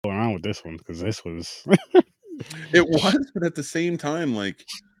with this one because this was. It was, but at the same time, like,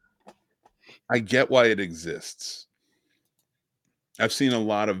 I get why it exists. I've seen a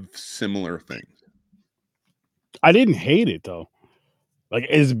lot of similar things. I didn't hate it though. Like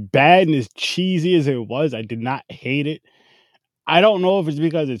as bad and as cheesy as it was, I did not hate it. I don't know if it's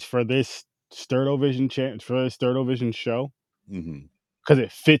because it's for this Sturdovision show Mm-hmm. because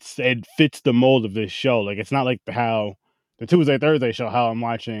it fits the mold of this show. Like it's not like how the Tuesday Thursday show how I'm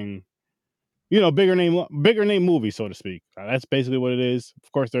watching, bigger name movies, so to speak. That's basically what it is.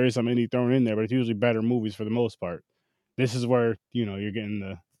 Of course, there is some indie thrown in there, but it's usually better movies for the most part. This is where you're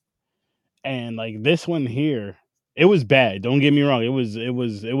getting and like this one here. It was bad. Don't get me wrong. It was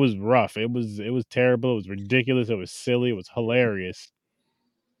rough. It was terrible. It was ridiculous. It was silly. It was hilarious.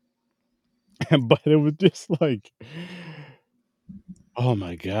 But it was just like, oh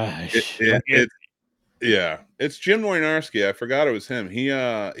my gosh. It's Jim Wynorski. I forgot it was him.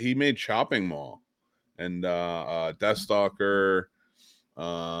 He made Chopping Mall and Deathstalker.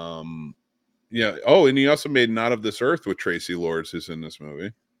 And he also made Not of This Earth with Tracy Lords, who's in this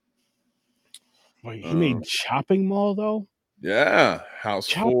movie. Wait, he made Chopping Mall though? Yeah, House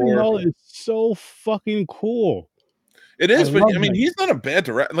Chopping 4. Mall is so fucking cool. It is, but I mean, he's not a bad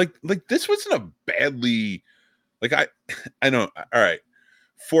director. Like this wasn't a badly, like I know. All right,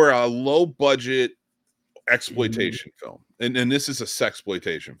 for a low budget exploitation film, and this is a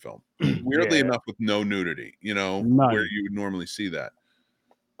sexploitation film. Weirdly enough, with no nudity, where you would normally see that.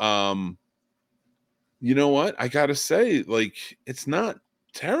 You know what? I gotta say, like, it's not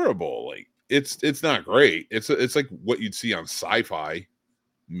terrible. Like, it's not great. It's like what you'd see on Sci-Fi,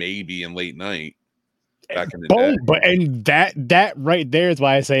 maybe in late night. Back in the day. But and that right there is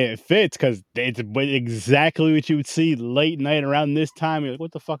why I say it fits, because it's exactly what you would see late night around this time. You're like,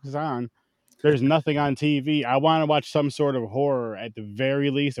 what the fuck is on? There's nothing on TV. I want to watch some sort of horror at the very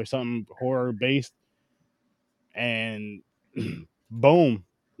least, or something horror based. And boom,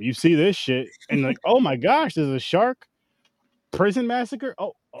 you see this shit, and like, oh my gosh, there's a shark prison massacre.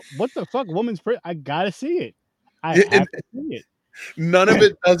 Oh, what the fuck, woman's prison? I gotta see it. I have to see it. None of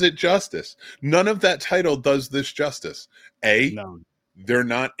it does it justice. None of that title does this justice. They're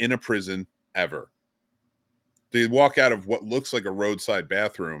not in a prison ever. They walk out of what looks like a roadside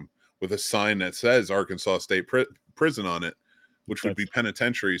bathroom with a sign that says Arkansas State Prison on it, which would be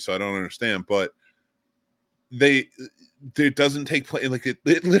penitentiary. So I don't understand, but it doesn't take place. Like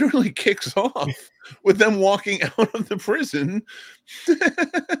it literally kicks off with them walking out of the prison.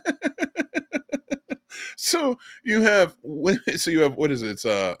 So you have what is it?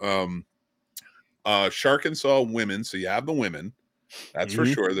 It's Sharkansas women. So you have the women, that's for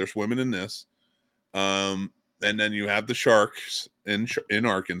sure. There's women in this. And then you have the sharks in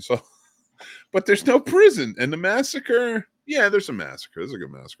Arkansas, but there's no prison. And the massacre, there's a massacre. There's a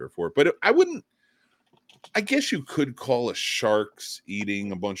good massacre for it, but I guess you could call a sharks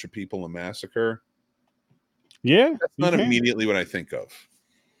eating a bunch of people a massacre. Yeah, that's not immediately what I think of.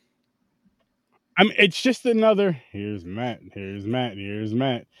 I mean, it's just another. Here's Matt. Here's Matt. Here's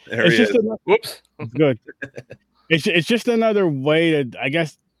Matt. There it's just whoops. Good. It's just another way to, I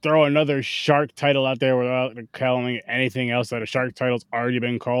guess, throw another shark title out there without calling anything else that a shark title's already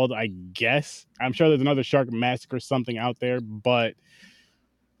been called. I guess I'm sure there's another shark massacre something out there, but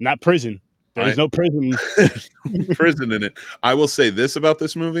not prison. There's no prison. Prison in it. I will say this about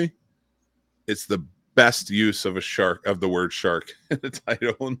this movie: it's the best use of the word shark in the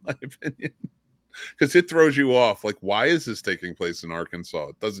title, in my opinion. Because it throws you off. Like, why is this taking place in Arkansas?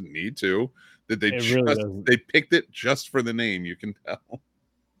 It doesn't need to. Did they they picked it just for the name? You can tell.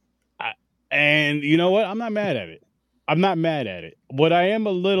 And you know what? I'm not mad at it. What I am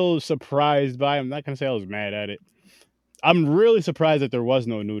a little surprised by, I'm not gonna say I was mad at it. I'm really surprised that there was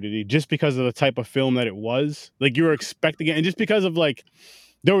no nudity, just because of the type of film that it was. Like, you were expecting it, and just because of like,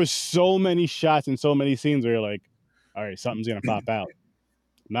 there was so many shots and so many scenes where you're like, all right, something's gonna pop out.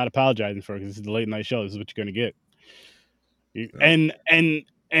 I'm not apologizing for it, because this is the late night show. This is what you're gonna get. And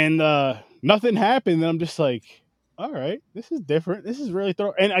nothing happened. And I'm just like, all right, this is different. This is really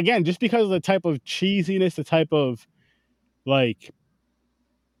and again, just because of the type of cheesiness, the type of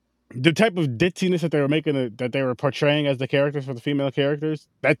ditziness that they were making, that they were portraying as the characters for the female characters.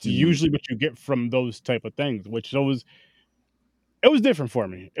 That's usually what you get from those type of things. It was different for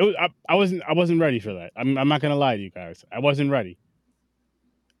me. I wasn't ready for that. I'm not gonna lie to you guys. I wasn't ready.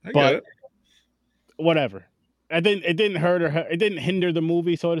 But whatever. It didn't hurt it didn't hinder the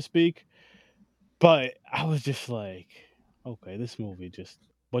movie, so to speak. But I was just like, okay, this movie just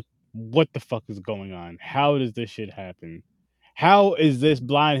what the fuck is going on? How does this shit happen? How is this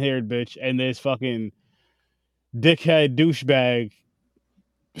blonde-haired bitch and this fucking dickhead douchebag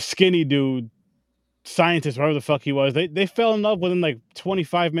skinny dude, scientist, whatever the fuck he was, they fell in love within like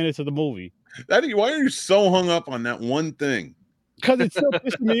 25 minutes of the movie. Why are you so hung up on that one thing? Because it's still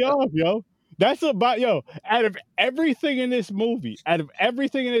pissing me off, yo. That's about out of everything in this movie, I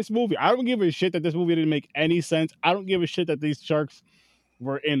don't give a shit that this movie didn't make any sense. I don't give a shit that these sharks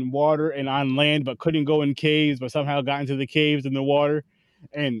were in water and on land but couldn't go in caves, but somehow got into the caves in the water.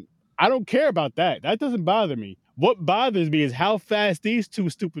 And I don't care about that. That doesn't bother me. What bothers me is how fast these two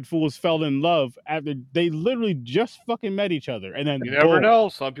stupid fools fell in love after they literally just fucking met each other. And then You never know.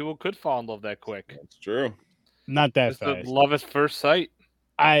 Some people could fall in love that quick. That's true. Not that It's the fast. love at first sight.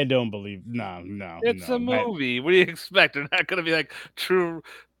 I don't believe. No. It's a movie. What do you expect? They're not going to be like true.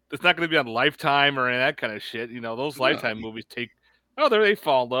 It's not going to be on Lifetime or any of that kind of shit. You know, those Lifetime movies take. Oh, they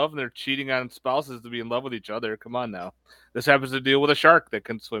fall in love and they're cheating on spouses to be in love with each other. Come on now. This happens to deal with a shark that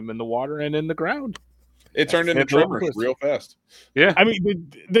can swim in the water and in the ground. It turned into Tremors real fast. Yeah. I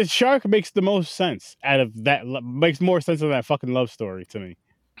mean, the shark makes the most sense out of that. Makes more sense of that fucking love story to me.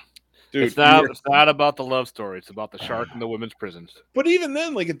 Dude, it's not about the love story. It's about the shark in the women's prisons. But even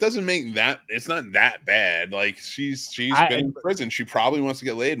then, like, it doesn't make that. It's not that bad. Like, she's been in prison. She probably wants to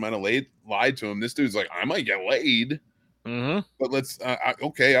get laid. Might have lied to him. This dude's like, I might get laid. Mm-hmm. But let's.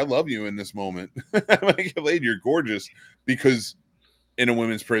 Okay, I love you in this moment. I might get laid. You're gorgeous because in a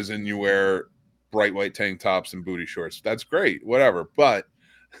women's prison you wear bright white tank tops and booty shorts. That's great. Whatever. But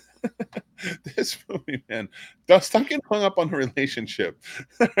this movie, man, stop getting hung up on the relationship.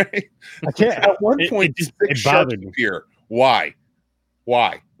 Right? I can't. At one point, it bothered me. Here, why?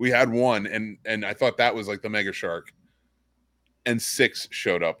 We had one, and I thought that was like the mega shark, and 6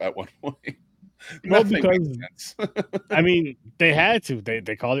 showed up at one point. Well, because I mean, they had to.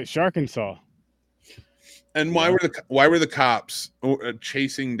 They called it Sharkansas. And why were the cops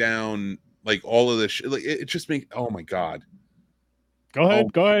chasing down like all of this? Like it just makes. Oh my god. Go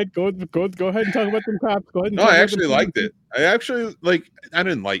ahead and talk about them cops. Go ahead. And no, I actually liked it. I actually I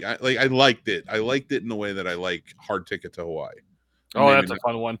liked it. I liked it in the way that I like Hard Ticket to Hawaii. Oh, maybe that's a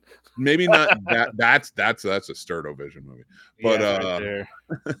fun one. Maybe not that. That's a Sturd Vision movie, but right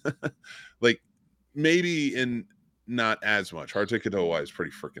like maybe in not as much. Hard Ticket to Hawaii is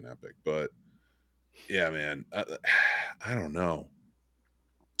pretty freaking epic, but yeah, man, I don't know.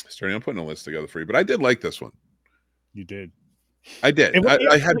 Sturdy, I'm putting a list together for you, but I did like this one. You did. I did.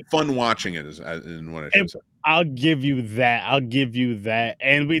 I had fun watching it. In what I should say. I'll give you that.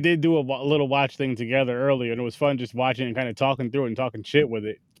 And we did do a little watch thing together earlier, and it was fun just watching and kind of talking through it and talking shit with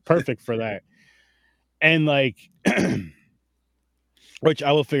it. Perfect for that. And like, which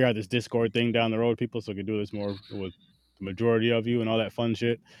I will figure out this Discord thing down the road, people, so we can do this more with the majority of you and all that fun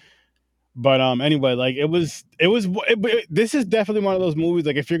shit. But anyway, like this is definitely one of those movies.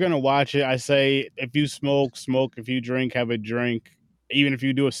 Like if you're gonna watch it, I say if you smoke. If you drink, have a drink. Even if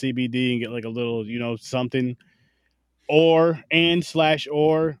you do a CBD and get like a little, something. Or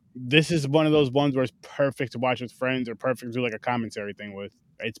this is one of those ones where it's perfect to watch with friends or perfect to do like a commentary thing with.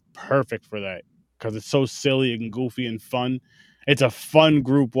 It's perfect for that because it's so silly and goofy and fun. It's a fun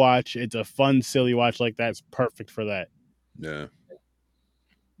group watch. It's a fun, silly watch like that. It's perfect for that. Yeah.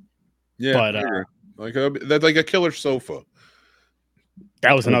 Yeah, but that's like a killer sofa.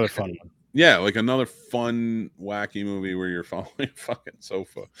 That was another fun one. Yeah, like another fun, wacky movie where you're following fucking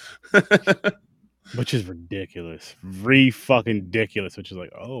sofa. Which is ridiculous. Fucking ridiculous. Which is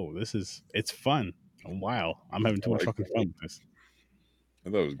like, oh, it's fun. Oh, wow. I'm having too much fucking fun with this.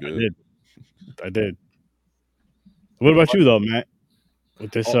 I thought it was good. I did. What about you though, Matt? With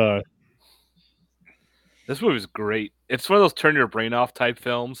this this movie's great. It's one of those turn your brain off type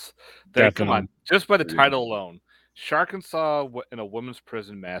films. That, come on, just by the title alone, Sharkansas in a women's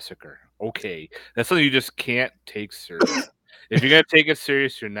prison massacre. Okay, that's something you just can't take serious. If you're gonna take it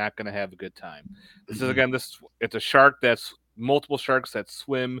serious, you're not gonna have a good time. This is it's a shark that's multiple sharks that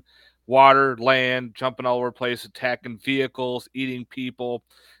swim, water, land, jumping all over the place, attacking vehicles, eating people,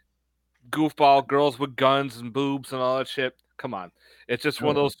 goofball girls with guns and boobs and all that shit. Come on, it's just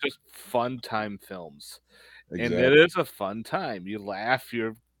one of those just fun time films. Exactly. And it is a fun time. You laugh,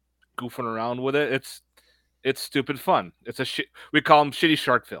 you're goofing around with it. It's stupid fun. We call them shitty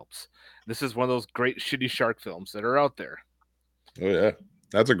shark films. This is one of those great shitty shark films that are out there. Oh yeah,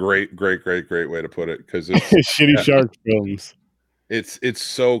 that's a great way to put it because it's shitty shark films. It's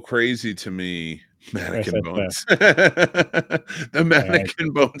so crazy to me. Mannequin bones. The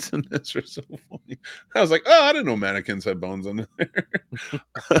mannequin bones in this are so funny. I was like, oh, I didn't know mannequins had bones in there.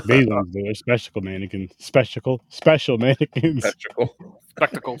 These ones are special mannequins. Special mannequins.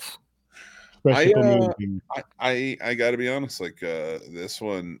 Spectacles. Spectacle movies. I got to be honest. Like this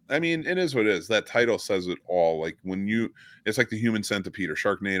one, I mean, it is what it is. That title says it all. Like when it's like the Human Centipede or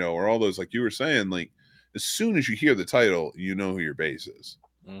Sharknado or all those. Like you were saying, like as soon as you hear the title, you know who your base is.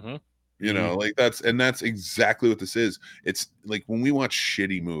 Mm-hmm. You know, like that's exactly what this is. It's like when we watch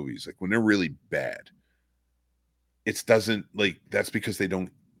shitty movies, like when they're really bad, it doesn't like that's because they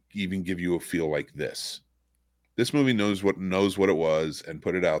don't even give you a feel like this. This movie knows what it was and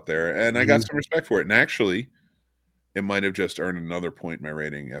put it out there, and I got some respect for it. And actually, it might have just earned another point in my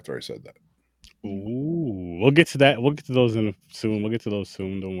rating after I said that. Ooh, we'll get to that. We'll get to those soon. We'll get to those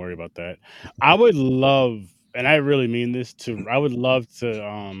soon. Don't worry about that. I would love, and I really mean this, I would love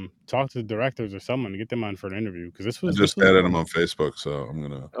to talk to the directors or someone to get them on for an interview because I just added them on Facebook, so I'm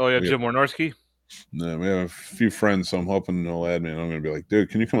gonna. Oh yeah, Jim Wynorski. No, we have a few friends, so I'm hoping they'll add me, and I'm gonna be like, dude,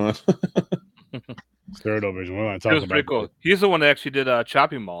 can you come on? Sturd over. We want to talk about. Cool. He's the one that actually did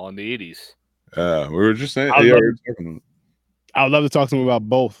Chopping Mall in the 80s. We were just saying. I would love to talk to him about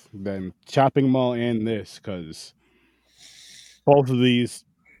both them, Chopping Mall and this, because both of these.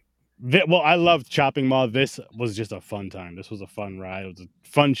 Well, I loved Chopping Mall. This was just a fun time. This was a fun ride. It was a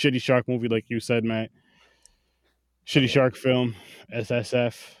fun, shitty shark movie, like you said, Matt. Shitty shark film,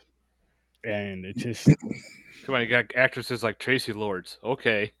 SSF, and it just. Come on, you got actresses like Tracy Lords.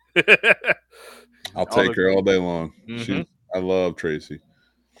 Okay. I'll take her all day long. I love Tracy.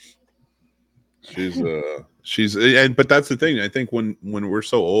 But that's the thing. I think when we're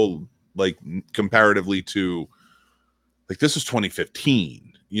so old, like comparatively to, like this is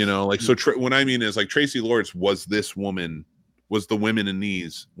 2015, you know, like so. What I mean is like Tracy Lords was the women in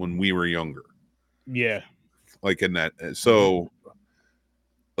these when we were younger. Yeah, like in that. So,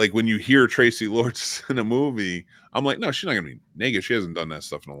 like when you hear Tracy Lords in a movie, I'm like, no, she's not gonna be naked. She hasn't done that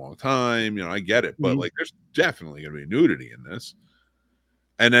stuff in a long time. You know, I get it, but like, there's definitely gonna be nudity in this.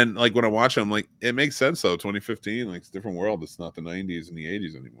 And then, like, when I watch it, I'm like, it makes sense, though. 2015, like, it's a different world. It's not the 90s and the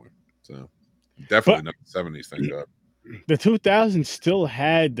 80s anymore. So, definitely not the 70s, thank God. The 2000s still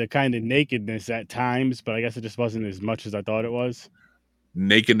had the kind of nakedness at times, but I guess it just wasn't as much as I thought it was.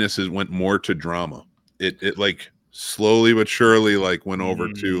 Nakedness went more to drama. It like, slowly but surely, like, went over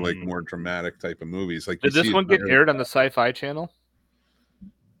to, like, more dramatic type of movies. Like, did this one get aired on the Sci-Fi Channel?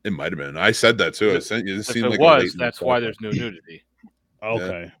 It might have been. I said that, too. I sent you. This seemed like that's why there's no nudity.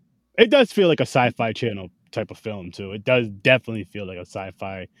 Okay. Yeah. It does feel like a Sci-Fi Channel type of film too. It does definitely feel like a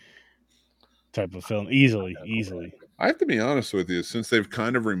sci-fi type of film. Easily. I have to be honest with you, since they've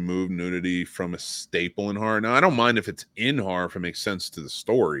kind of removed nudity from a staple in horror. Now, I don't mind if it's in horror if it makes sense to the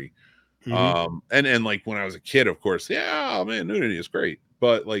story. And like when I was a kid, of course, yeah, man, nudity is great.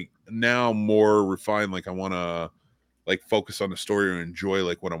 But like now more refined, like I want to like focus on the story and enjoy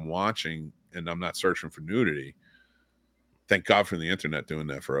like what I'm watching, and I'm not searching for nudity. Thank God for the internet doing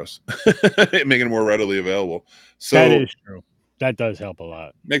that for us, making it more readily available. So that is true. That does help a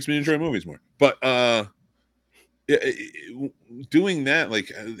lot. Makes me enjoy movies more. But doing that,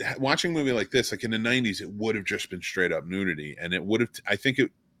 like watching a movie like this, like in the 90s, it would have just been straight up nudity, and it would have. I think it,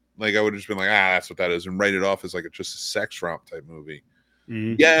 like, I would have just been like, that's what that is, and write it off as like just a sex romp type movie.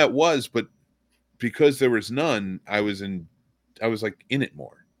 Yeah, it was, but because there was none, I was like in it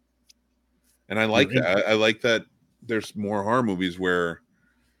more, and I like that. I like that. There's more horror movies where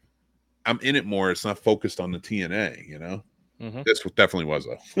I'm in it more. It's not focused on the TNA, you know. This definitely was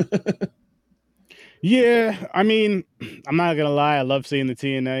though. Yeah, I mean, I'm not gonna lie. I love seeing the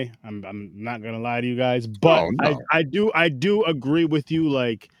TNA. I'm not gonna lie to you guys, but I do agree with you.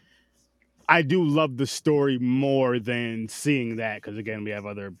 Like, I do love the story more than seeing that, because again, we have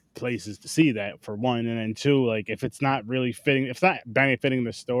other places to see that, for one, and then two, like if it's not really fitting, if it's not benefiting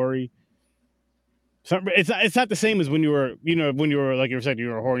the story. It's not the same as when you were, like you said, you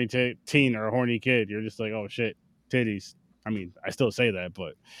were a horny teen or a horny kid. You're just like, oh shit, titties. I mean, I still say that,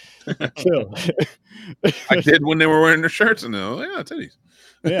 but still. I did when they were wearing their shirts, and they're like, yeah, titties.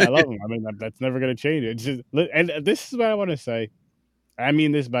 Yeah, I love them. I mean, that's never going to change. It's just, and this is what I want to say. I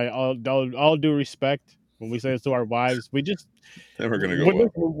mean this by all due respect. When we say this to our wives, we just never going to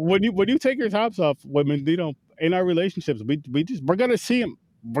go when you take your tops off, women, in our relationships, we're going to see them.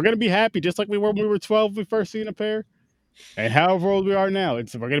 We're going to be happy just like we were when we were 12 we first seen a pair. And however old we are now, we're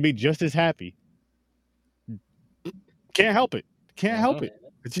going to be just as happy. Can't help it.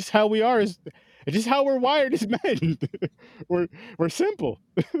 It's just how we are. It's just how we're wired as men. we're simple.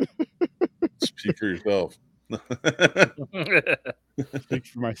 Speak for yourself. Speak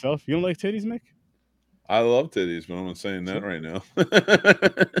for myself. You don't like titties, Mick? I love titties, but I'm not saying that right now.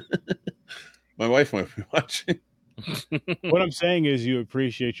 My wife might be watching. What I'm saying is you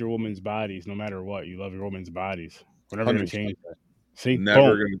appreciate your woman's bodies no matter what. You love your woman's bodies. We're never going to change that. See?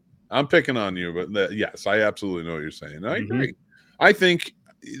 Never going to. I'm picking on you, but yes, I absolutely know what you're saying. I agree. I think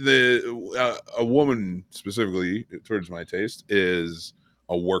a woman specifically, towards my taste, is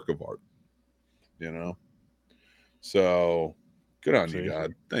a work of art. You know, so good on you,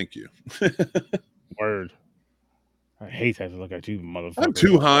 God. Thank you. Word. I hate to have to look at you, motherfucker. I'm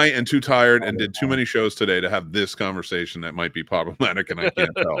too high and too tired and did too many shows today to have this conversation that might be problematic, and I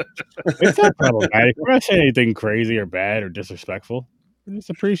can't tell. It's not problematic. We're not saying anything crazy or bad or disrespectful. We're just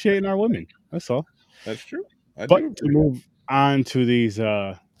appreciating our women. That's all. That's true. I but do to move on to these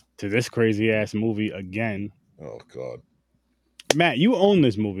to this crazy ass movie again. Oh God. Matt, you own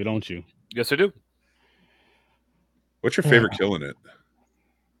this movie, don't you? Yes, I do. What's your favorite kill in it?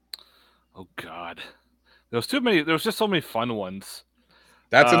 Oh God. There's too many. There's just so many fun ones.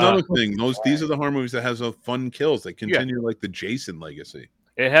 That's another thing. These are the horror movies that has those fun kills that continue like the Jason legacy.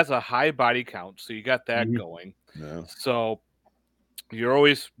 It has a high body count, so you got that going. Yeah. So you're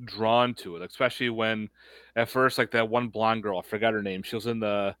always drawn to it, especially when at first, like that one blonde girl, I forgot her name. She was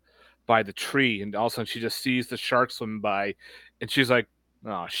by the tree, and all of a sudden she just sees the shark swimming by, and she's like,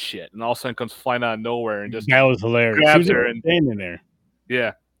 "Oh shit!" And all of a sudden comes flying out of nowhere and just that was hilarious. Grabs her and standing there.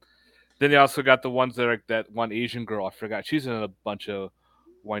 Yeah. Then you also got the ones that are that one Asian girl. I forgot. She's in a bunch of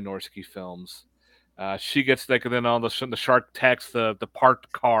Wynorski films. She gets like, and then on the shark attacks the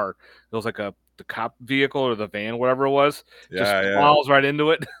parked car. It was like the cop vehicle or the van, whatever it was. Just falls right into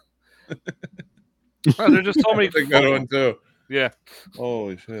it. There's just so many. I think that one too. Yeah.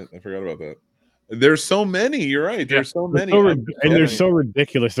 Holy shit! I forgot about that. There's so many. You're right. There's so many, and they're so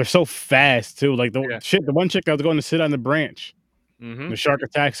ridiculous. They're so fast too. Like the one chick that was going to sit on the branch. The shark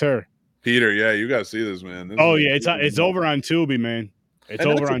attacks her. Peter, yeah, you gotta see this, man. It's over on Tubi, man. It's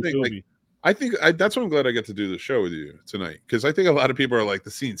over on Tubi. Like, I think that's why I'm glad I get to do the show with you tonight, because I think a lot of people are like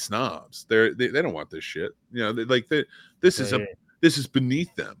the scene snobs. They don't want this shit. You know, this is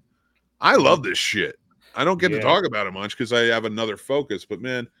beneath them. I love this shit. I don't get to talk about it much because I have another focus. But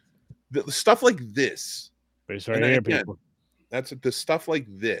man, the stuff like this, it's right here, people. That's the stuff like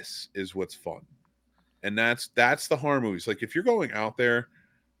this is what's fun, and that's the horror movies. Like if you're going out there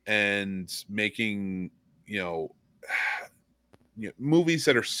and making movies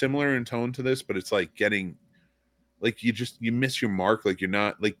that are similar in tone to this, but it's like getting like you miss your mark. Like you're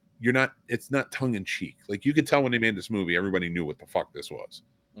not it's not tongue in cheek. Like you could tell when they made this movie, everybody knew what the fuck this was.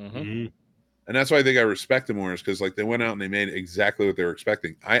 And that's why I think I respect them more, is because like they went out and they made exactly what they were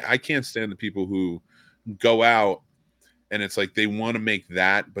expecting. I can't stand the people who go out and it's like they want to make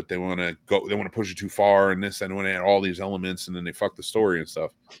that, but they want to push it too far, and this, and want to add all these elements, and then they fuck the story and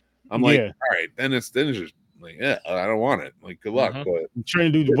stuff. I'm like, all right, then it's just like, I don't want it. Like, good luck. But I'm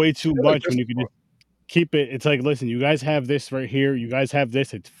trying to do way too much when you can just keep it. It's like, listen, you guys have this right here. You guys have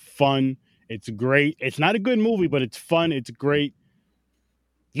this. It's fun. It's great. It's not a good movie, but it's fun. It's great.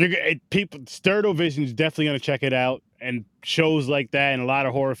 Sturdo Vision's definitely gonna check it out, and shows like that, and a lot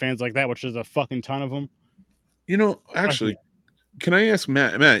of horror fans like that, which there's a fucking ton of them. Actually, can I ask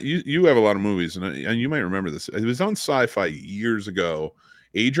Matt? Matt, you have a lot of movies, and you might remember this. It was on Sci-Fi years ago.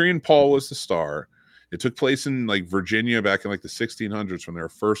 Adrian Paul was the star. It took place in like Virginia back in like the 1600s when they were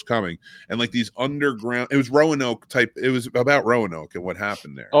first coming, and like these underground. It was Roanoke type. It was about Roanoke and what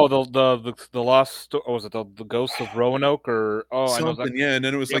happened there. Oh, the lost. Or was it the ghosts of Roanoke or something? I know that. Yeah, and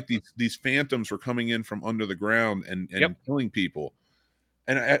then it was like these phantoms were coming in from under the ground and killing people.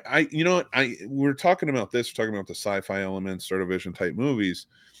 And I you know what, we're talking about this. We're talking about the sci-fi elements, Sturdo Vision type movies.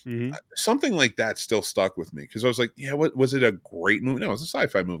 Something like that still stuck with me, because I was like, what was it? A great movie? No, it was a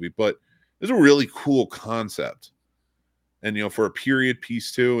sci-fi movie, but it was a really cool concept. And for a period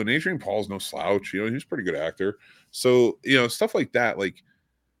piece too. And Adrian Paul's no slouch. He's a pretty good actor. So stuff like that. Like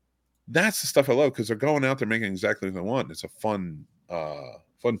that's the stuff I love, because they're going out there making exactly what they want. It's a fun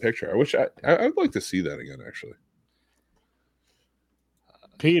picture. I wish I'd like to see that again, actually.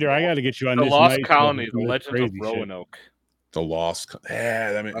 Peter, I got to get you on the this. Lost Colony, The Legend of Roanoke. The Lost.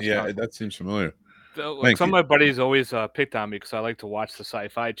 That seems familiar. Some of my buddies always picked on me because I like to watch the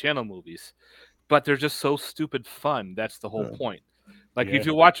Sci-Fi Channel movies, but they're just so stupid fun. That's the whole point. Like if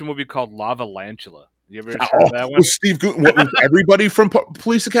you watch a movie called Lava Lantula, you ever heard that one? Steve What was everybody from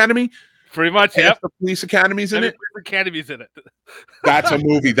Police Academy? Pretty much, The Police Academy's in it. Academy's in it. That's a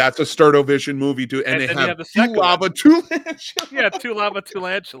movie. That's a Sturdo Vision movie, too. And they have the two lava, two lantula. Yeah, two lava, two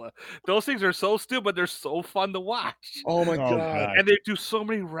lantula. Those things are so stupid. They're so fun to watch. Oh my god! And they do so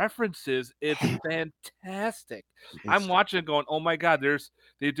many references. It's fantastic. I'm watching it going, oh my god.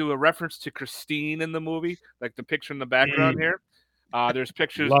 They do a reference to Christine in the movie, like the picture in the background here. There's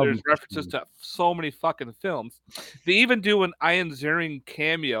pictures, Love there's references to so many fucking films. They even do an Ian Ziering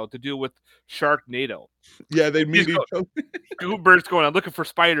cameo to do with Sharknado. Yeah, they meet each other. Goobert's going, I'm looking for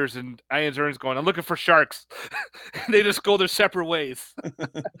spiders, and Ian Ziering's going, I'm looking for sharks. They just go their separate ways.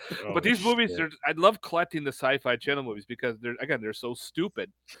 But these movies, I love collecting the Sci-Fi Channel movies because they're so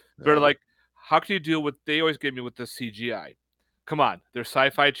stupid. They're like, how can you deal with? They always get me with the CGI. Come on, they're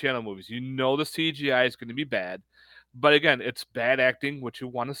Sci-Fi Channel movies. You know the CGI is going to be bad, but again, it's bad acting, which you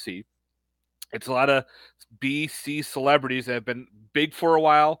want to see. It's a lot of B, C celebrities that have been big for a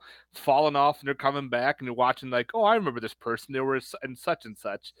while, fallen off, and they're coming back, and you're watching like, oh, I remember this person. They were in such and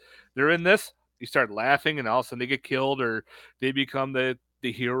such. They're in this. You start laughing, and all of a sudden they get killed, or they become the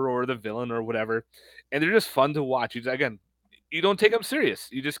hero or the villain or whatever, and they're just fun to watch. You don't take them serious.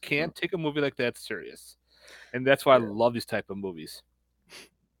 You just can't take a movie like that serious, and that's why I love these type of movies.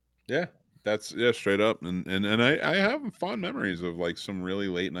 Yeah. That's straight up. And I have fond memories of like some really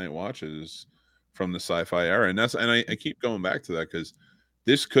late night watches from the sci-fi era. And I keep going back to that because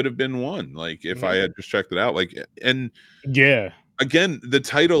this could have been one. Like if I had just checked it out. Like, and yeah. Again, the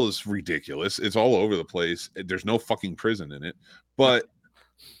title is ridiculous. It's all over the place. There's no fucking prison in it. But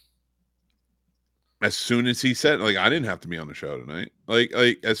as soon as he said, like, I didn't have to be on the show tonight. Like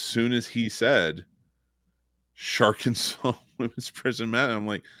as soon as he said Sharkansas Women's Prison Man, I'm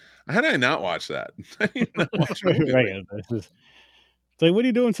like, how did I not watch that? I didn't not watch a movie it's like, what are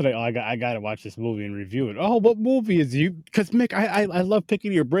you doing today? Oh, I got to watch this movie and review it. Oh, what movie is you? Because Mick, I love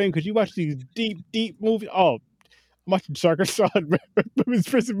picking your brain because you watch these deep movies. Oh, I'm watching Sharkansas Women's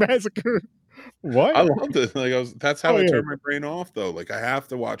Prison Massacre. What? I loved it. Like that's how I turn my brain off though. Like I have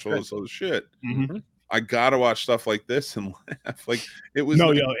to watch all this other shit. Mm-hmm. I gotta watch stuff like this and laugh. Like it was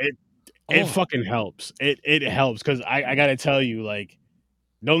it fucking helps. It helps because I gotta tell you, like,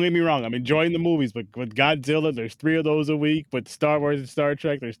 don't get me wrong, I'm enjoying the movies, but with Godzilla, there's 3 of those a week. With Star Wars and Star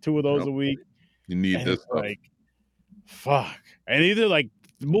Trek, there's 2 of those a week. You need and this stuff. Like, fuck. And either like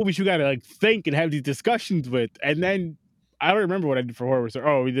the movies you gotta like think and have these discussions with, and then I don't remember what I did for horror.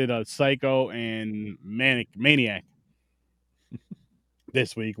 So, we did a Psycho and Maniac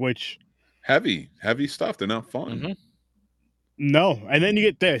this week, which heavy stuff. They're not fun. Mm-hmm. No, and then you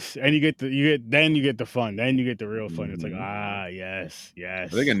get this, and you get the fun, then you get the real fun. It's like, yes. I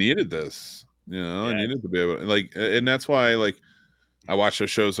think I needed this. You know, I needed to be able to, like, and that's why like I watch those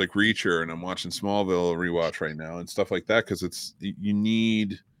shows like Reacher, and I'm watching Smallville rewatch right now and stuff like that because it's you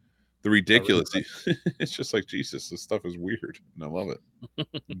need the ridiculous. It's just like Jesus, this stuff is weird, and I love it.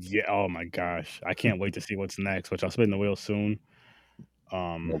 Yeah. Oh my gosh, I can't wait to see what's next. Which I'll spin the wheel soon.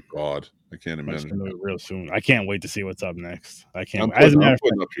 Oh God, I can't imagine. Real soon. I can't wait to see what's up next. I can't. I'm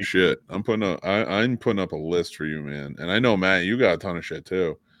putting up your shit. I'm putting up a list for you, man. And I know, Matt, you got a ton of shit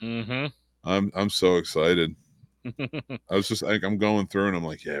too. Mm-hmm. I'm so excited. I was just like, I'm going through, and I'm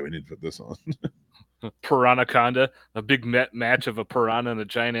like, yeah, we need to put this on. Piranaconda, a big match of a piranha and a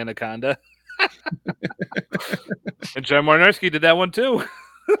giant anaconda. And John Marnarski did that one too.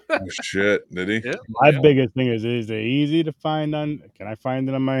 Oh, shit, did he? Yeah. My biggest thing is they easy to find on? Can I find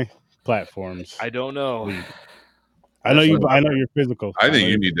it on my platforms? I don't know. I know you're physical. I think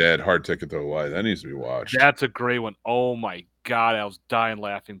you need to add Hard Ticket to Hawaii. That needs to be watched. That's a great one. Oh my God, I was dying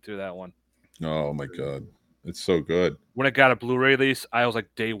laughing through that one. Oh my God, it's so good. When it got a Blu-ray release, I was like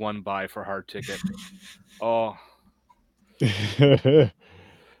day one buy for Hard Ticket. Oh,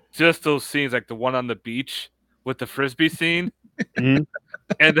 just those scenes, like the one on the beach with the frisbee scene. Mm-hmm.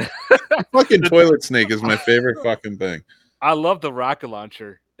 And fucking toilet snake is my favorite fucking thing. I love the rocket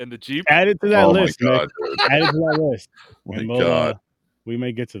launcher and the Jeep. Add it to that list. My God, add it to that list. My God. We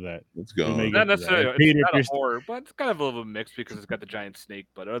may get to that. Let's go. Not necessarily. It's not a horror, but it's kind of a little mix because it's got the giant snake.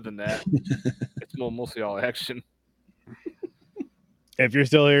 But other than that, it's mostly all action. If you're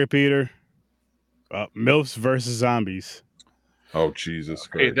still here, Peter, MILFs versus Zombies. Oh, Jesus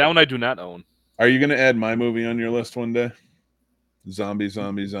Christ. Hey, that one I do not own. Are you going to add my movie on your list one day? Zombies.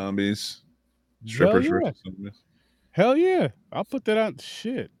 Strippers versus zombies. Hell yeah. I'll put that on.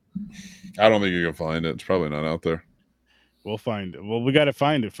 Shit. I don't think you can find it. It's probably not out there. We'll find it. Well, we got to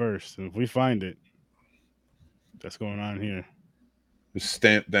find it first. And if we find it, that's going on here. It's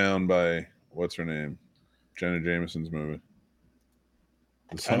stamped down by, what's her name? Jenna Jameson's movie.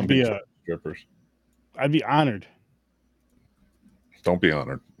 The zombie strippers. I'd be honored. Don't be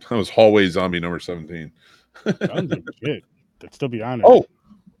honored. That was Hallway Zombie number 17. Shit. I'd still be honored. Oh,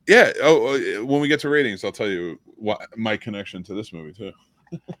 yeah. Oh, when we get to ratings, I'll tell you what my connection to this movie too.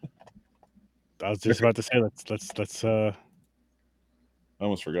 I was just about to say let's I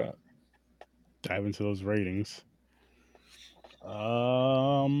almost forgot. Dive into those ratings.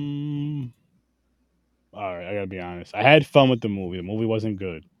 All right, I gotta be honest. I had fun with the movie. The movie wasn't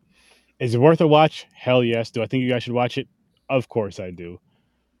good. Is it worth a watch? Hell yes. Do I think you guys should watch it? Of course I do.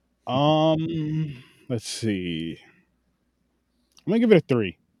 Let's see. I'm gonna give it a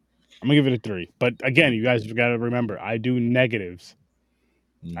 3. I'm gonna give it a 3. But again, you guys gotta remember, I do negatives.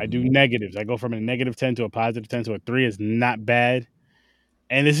 I do negatives. I go from a -10 to a +10, so a 3 is not bad.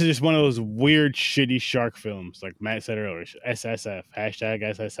 And this is just one of those weird, shitty shark films, like Matt said earlier. SSF, hashtag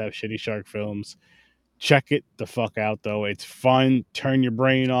SSF, shitty shark films. Check it the fuck out, though. It's fun. Turn your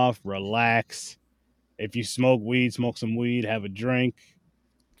brain off. Relax. If you smoke weed, smoke some weed. Have a drink.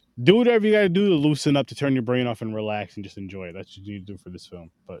 Do whatever you got to do to loosen up, to turn your brain off and relax and just enjoy it. That's what you need to do for this film.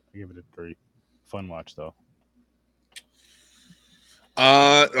 But I give it a 3. Fun watch, though.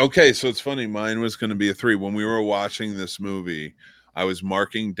 Okay, so it's funny. Mine was going to be a 3. When we were watching this movie, I was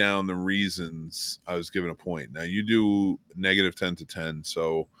marking down the reasons I was given a point. Now you do -10 to 10,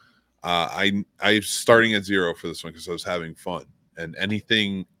 so I'm starting at 0 for this one because I was having fun, and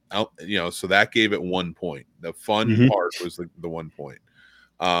anything out, so that gave it 1 point. The fun part was the 1 point.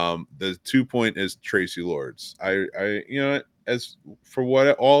 The 2 point is Tracy Lords. As for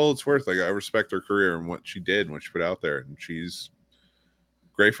what all it's worth, like, I respect her career and what she did and what she put out there, and she's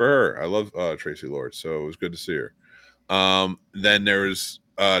great for her. I love Tracy Lords, so it was good to see her. Then there's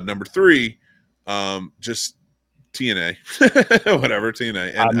number 3, just TNA, whatever,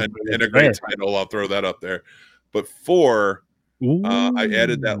 TNA, and a great title. I'll throw that up there. But 4, I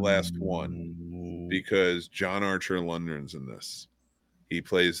added that last one because John Archer Lundgren's in this. He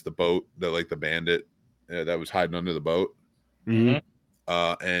plays the boat, the bandit that was hiding under the boat. Mm-hmm.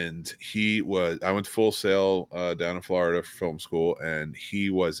 And I went to Full Sail down in Florida for film school, and he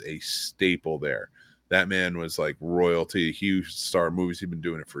was a staple there. That man was like royalty, huge star movies. He'd been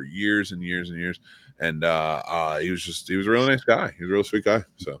doing it for years and years and years. And he was a really nice guy. He was a real sweet guy.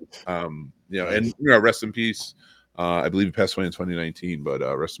 So, and rest in peace. I believe he passed away in 2019, but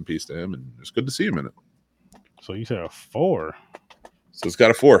rest in peace to him. And it's good to see him in it. So you said a 4. So it's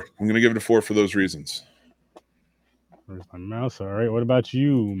got a 4. I'm going to give it a 4 for those reasons. Where's my mouse? All right. What about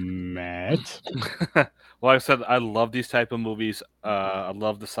you, Matt? Well, like I said, I love these type of movies. I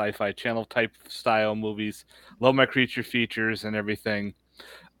love the Sci-Fi Channel type style movies. Love my creature features and everything.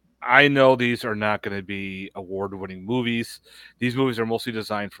 I know these are not going to be award-winning movies. These movies are mostly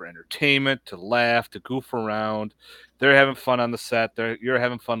designed for entertainment, to laugh, to goof around. They're having fun on the set. You're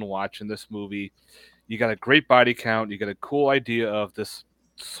having fun watching this movie. You got a great body count. You got a cool idea of this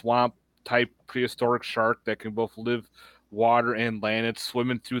swamp-type prehistoric shark that can both live water and land. It's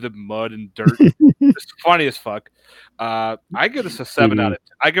swimming through the mud and dirt. It's funny as fuck. I give this a 7 out of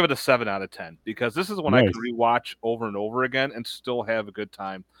 10. I give it a 7 out of 10 because this is one I can rewatch over and over again and still have a good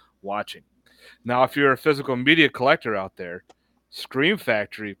time watching. Now, if you're a physical media collector out there, Scream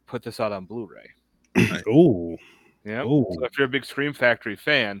Factory put this out on Blu-ray. Ooh. Yeah. So if you're a big Scream Factory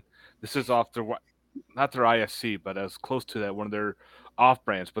fan, this is off their, not their ISC, but as close to that, one of their off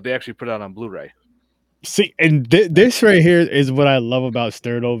brands, but they actually put it out on Blu-ray. See, and this right here is what I love about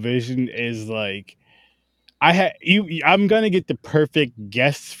Sturd Vision is like, I'm gonna get the perfect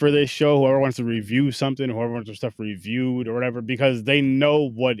guests for this show. Whoever wants to review something, whoever wants their stuff reviewed or whatever, because they know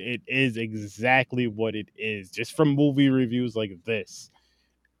what it is, exactly what it is, just from movie reviews like this.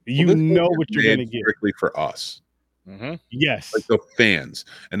 You know what you're gonna get. Strictly for us. Mm-hmm. Yes, like the fans,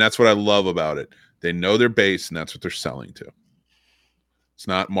 and that's what I love about it. They know their base, and that's what they're selling to. It's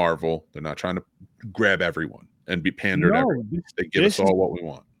not Marvel. They're not trying to grab everyone and be pandered. They give us all what we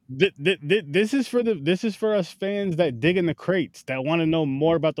want. This is for us fans that dig in the crates, that want to know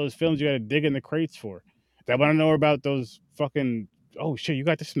more about those films you got to dig in the crates for, that want to know about those fucking, oh shit, you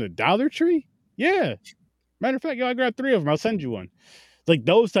got this in the Dollar Tree? Yeah, matter of fact, I grabbed 3 of them, I'll send you one. Like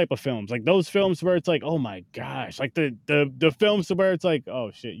those type of films, like those films where it's like, oh my gosh, like the films where it's like,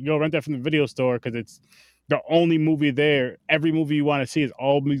 oh shit, you go rent that from the video store because it's the only movie there. Every movie you want to see is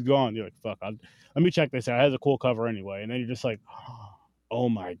all movies gone. You're like, fuck, let me check this out. It has a cool cover anyway. And then you're just like, oh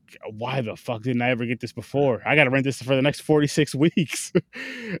my God, why the fuck didn't I ever get this before? I got to rent this for the next 46 weeks.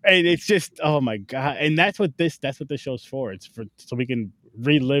 And it's just, oh my God. And that's what this show's for. It's so we can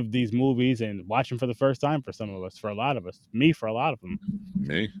relive these movies and watch them for the first time for some of us, for a lot of us, me, for a lot of them.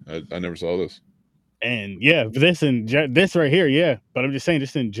 Me? I never saw this. And yeah, this right here, yeah. But I'm just saying,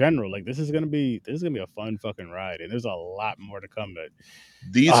 just in general, like this is gonna be a fun fucking ride, and there's a lot more to come. But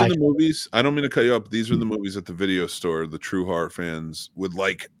these are the movies. I don't mean to cut you up. These are the movies at the video store the true horror fans would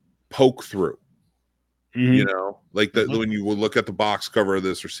like poke through. Mm-hmm. You know, like that when you will look at the box cover of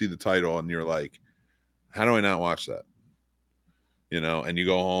this or see the title, and you're like, "How do I not watch that?" You know, and you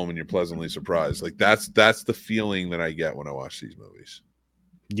go home and you're pleasantly surprised. Like that's the feeling that I get when I watch these movies.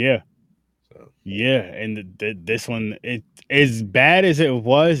 Yeah. So. Yeah, and this one, it as bad as it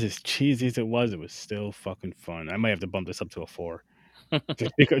was, as cheesy as it was still fucking fun. I might have to bump this up to a 4.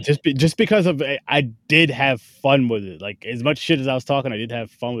 Just because of I did have fun with it. Like as much shit as I was talking, I did have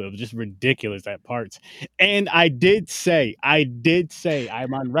fun with it. It was just ridiculous at parts. And I did say,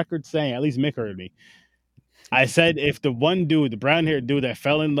 I'm on record saying, at least Mick heard me. I said if the one dude, the brown haired dude that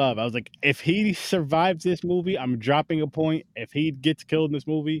fell in love, I was like, if he survives this movie, I'm dropping a point. If he gets killed in this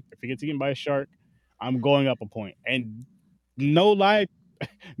movie, if he gets eaten by a shark, I'm going up a point. And no lie,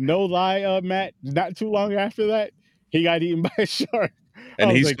 Matt, not too long after that, he got eaten by a shark. And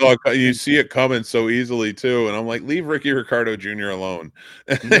I was he like, saw you see it coming so easily too, and I'm like, leave Ricky Ricardo Jr. alone.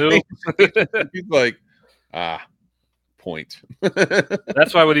 Nope. He's like, point.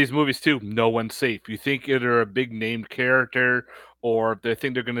 That's why with these movies too, no one's safe. You think either a big named character or they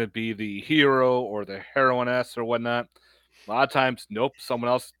think they're going to be the hero or the heroiness or whatnot. A lot of times, nope. Someone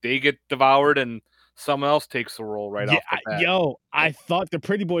else, they get devoured and someone else takes the role right off the bat. I thought the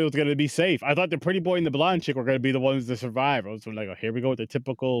pretty boy was gonna be safe. I thought the pretty boy and the blonde chick were gonna be the ones to survive. I was like, oh, here we go with the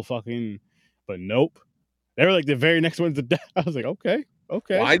typical fucking, but nope. They were like the very next ones to die. I was like, okay.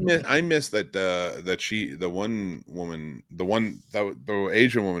 Well, I missed that the one woman, the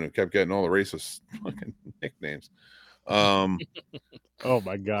Asian woman who kept getting all the racist fucking nicknames. Oh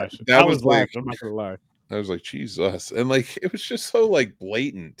my gosh, that was like, I'm not gonna lie. I was like, Jesus, and like it was just so like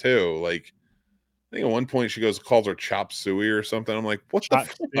blatant too. Like I think at one point she calls her chop suey or something. I'm like, what the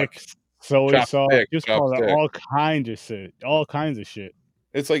fuck? Soy sauce, just call her all kinds of shit.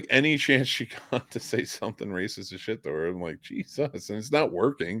 It's like any chance she got to say something racist as shit to her. I'm like, Jesus, and it's not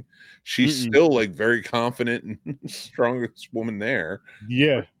working. She's still like very confident and strongest woman there.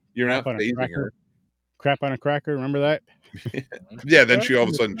 Yeah, you're not phasing her. Crap on a cracker, remember that? Yeah, then she all of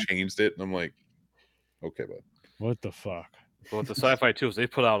a sudden changed it, and I'm like, okay, bud. What the fuck? Well, with the sci-fi too, is they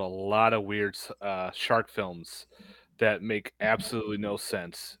put out a lot of weird shark films that make absolutely no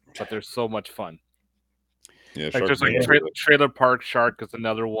sense, but they're so much fun. Yeah, like there's like Trailer Park Shark is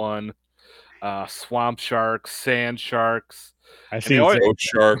another one. Swamp sharks, sand sharks. I see goat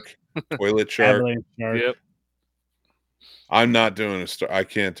shark, toilet shark. Yep. I'm not doing I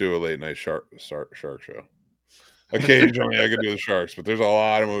can't do a late night shark show. Occasionally I can do the sharks, but there's a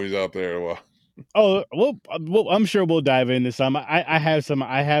lot of movies out there. Well, well, I'm sure we'll dive into some. I have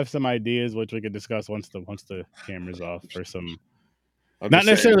some ideas which we could discuss once the camera's off for some. Not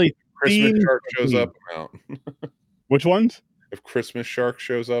necessarily Christmas shark shows up, I'm out. Which ones? If Christmas shark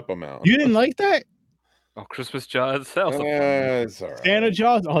shows up, I'm out. You didn't like that? Oh, Christmas Jaws. That was it's all right. Santa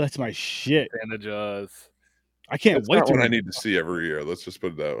Jaws. Oh, that's my shit. Santa Jaws. I can't wait. That's not what I need to see every year. Let's just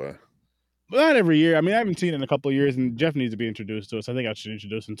put it that way. Well, not every year. I mean, I haven't seen it in a couple of years, and Jeff needs to be introduced to it. So I think I should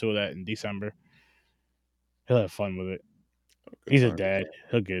introduce him to that in December. He'll have fun with it. He's a dad.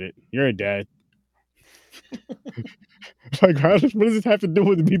 He'll get it. You're a dad. Like, what does this have to do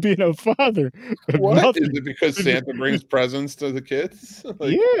with me being a father? What? Is it because Santa brings presents to the kids?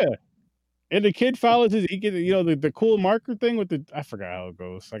 Yeah. And the kid follows he gets, the cool marker thing with I forgot how it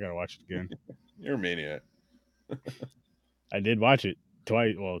goes. I gotta watch it again. You're a maniac. I did watch it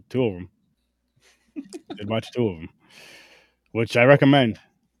twice. Well, 2 of them. I did watch 2 of them, which I recommend.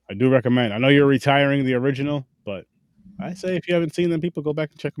 I do recommend. I know you're retiring the original, but I say if you haven't seen them, people go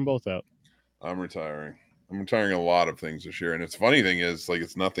back and check them both out. I'm retiring. I'm retiring a lot of things this year, and it's funny thing is, like,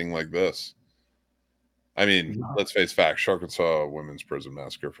 it's nothing like this. I mean, let's face facts. Sharkansas Women's Prison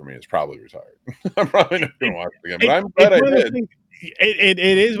Massacre for me is probably retired. I'm probably not going to watch it again, but I'm glad I did. It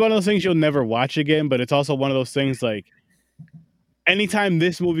is one of those things you'll never watch again, but it's also one of those things like anytime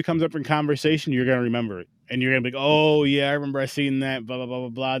this movie comes up in conversation, you're going to remember it. And you're going to be like, oh, yeah, I remember I seen that, blah, blah, blah, blah,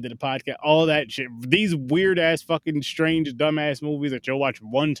 blah, did a podcast, all that shit. These weird-ass, fucking strange, dumb-ass movies that you'll watch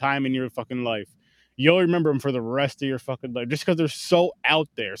one time in your fucking life. You'll remember them for the rest of your fucking life just because they're so out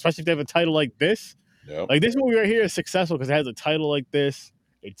there, especially if they have a title like this. Yep. Like, this movie right here is successful because it has a title like this.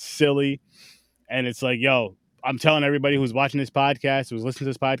 It's silly. And it's like, yo, I'm telling everybody who's watching this podcast, who's listening to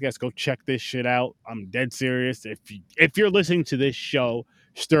this podcast, go check this shit out. I'm dead serious. If you're listening to this show,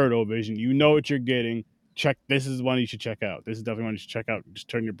 Sturd Vision, you know what you're getting. This is one you should check out. This is definitely one you should check out. Just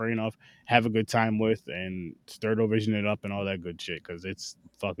turn your brain off, have a good time with, and Sturd Vision it up and all that good shit because it's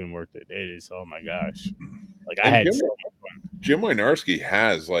fucking worth it. It is. Oh my gosh. Like, I had so much fun. Jim Wynorski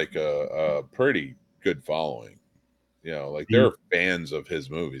has like a pretty good following. Like they're fans of his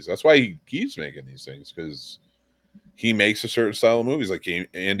movies. That's why he keeps making these things, because he makes a certain style of movies, like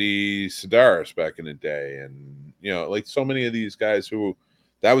Andy Sedaris back in the day, and like so many of these guys who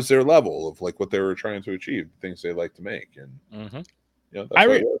that was their level of like what they were trying to achieve, things they like to make, and that's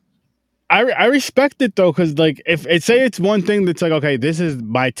I respect it though, because like if it say it's one thing that's like, okay, this is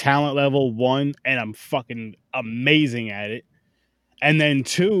my talent level 1, and I'm fucking amazing at it, and then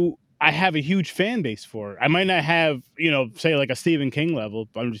 2, I have a huge fan base for it. I might not have, say like a Stephen King level.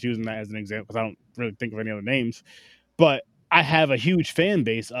 I'm just using that as an example because I don't really think of any other names, but I have a huge fan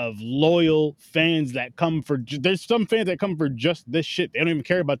base of loyal fans that come for. There's some fans that come for just this shit. They don't even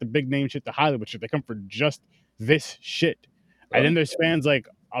care about the big name shit, the Hollywood shit. They come for just this shit. And then there's fans like,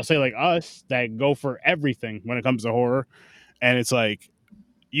 I'll say like us, that go for everything when it comes to horror. And it's like,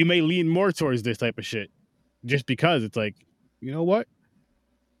 you may lean more towards this type of shit just because it's like, you know what?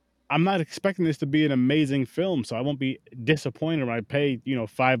 I'm not expecting this to be an amazing film, so I won't be disappointed when I pay, $5,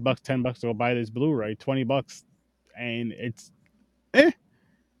 $10 to go buy this Blu-ray, $20, and it's But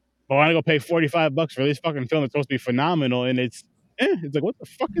I want to go pay $45 for this fucking film that's supposed to be phenomenal, and it's like, what the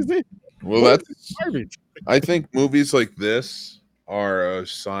fuck is this? Well, that's garbage. I think movies like this are a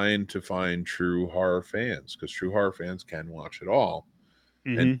sign to find true horror fans, because true horror fans can watch it all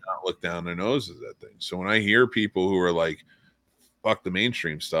and not look down their noses at things. So when I hear people who are like, fuck the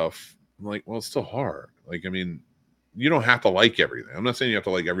mainstream stuff, I'm like, well, it's still horror. Like, I mean, you don't have to like everything. I'm not saying you have to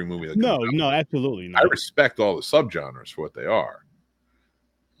like every movie. No, absolutely not. I respect all the subgenres for what they are.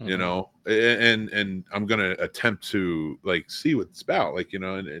 You know, and I'm gonna attempt to like see what it's about, like, and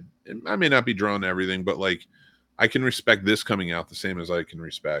I may not be drawn to everything, but like I can respect this coming out the same as I can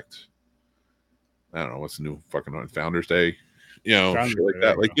respect, I don't know, what's the new fucking Founders Day, shit like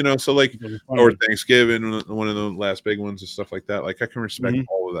that, like, so like, or Thanksgiving, one of the last big ones and stuff like that. Like I can respect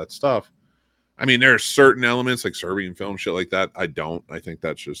all of that stuff. I mean, there are certain elements like Serbian film shit like that I think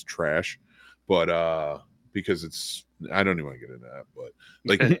that's just trash, but because I don't even want to get into that, but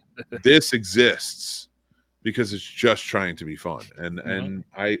like this exists because it's just trying to be fun. And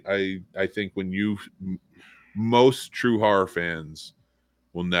I think when most true horror fans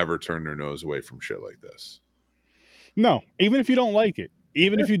will never turn their nose away from shit like this. No, even if you don't like it,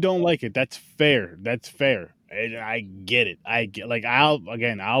 that's fair. That's fair. I get it.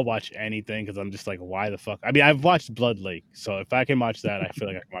 I'll watch anything because I'm just like, why the fuck? I mean, I've watched Blood Lake, so if I can watch that, I feel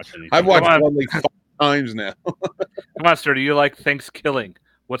like I can watch anything. I've watched Blood Lake 5 times now. Come on, sir. Do you like Thanksgiving?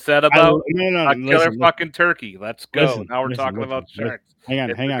 What's that about? A killer fucking turkey. Let's go. Now we're talking about sharks. Hang on.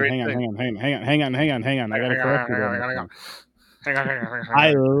 I gotta correct you.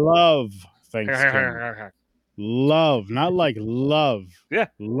 I love Thanksgiving. Love, not like love. Yeah.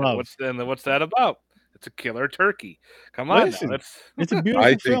 Love. What's that about? It's a killer turkey. Come on. Listen, it's a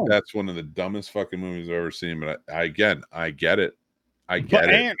beautiful film. think that's one of the dumbest fucking movies I've ever seen, but I get it. I get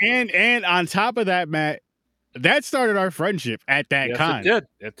it. And on top of that, Matt, that started our friendship at that con.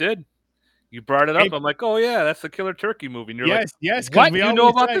 It did. You brought it up. I'm like, oh yeah, that's the killer turkey movie. And you're yes, what? You know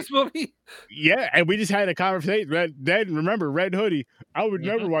about this movie? Yeah, and we just had a conversation. Then remember Red Hoodie. I would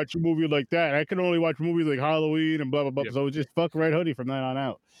never watch a movie like that. I could only watch movies like Halloween and blah blah blah. Yep. So it was just fuck Red Hoodie from then on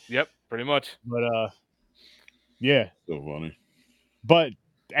out. Yep, pretty much. But yeah, so funny. But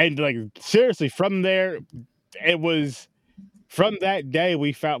and like seriously, from there, it was. From that day,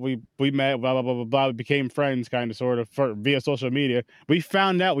 we met, blah, blah, blah, blah, blah. We became friends, kind of, sort of, via social media. We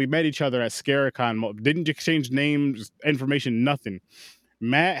found out we met each other at Scaricon. Didn't exchange names, information, nothing.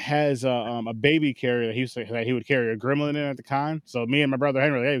 Matt has a baby carrier that he would carry a gremlin in at the con. So me and my brother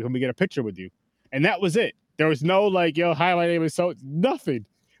Henry, hey, can we get a picture with you? And that was it. There was no like, hi, my name is so, nothing.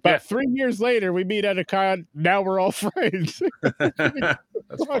 But 3 years later, we meet at a con. Now we're all friends. That's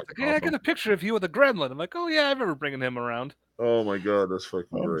awesome. I got a picture of you with a gremlin. I'm like, oh yeah, I remember bringing him around. Oh my god, that's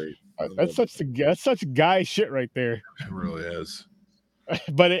fucking great. That's such guy shit right there. It really is.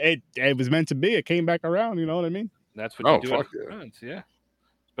 But it was meant to be. It came back around. You know what I mean? That's what you do at friends, yeah.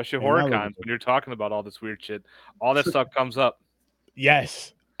 Especially horror cons when you're talking about all this weird shit. All that stuff comes up.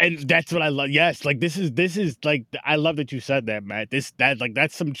 Yes. And that's what I love. Yes, like this is like I love that you said that, Matt.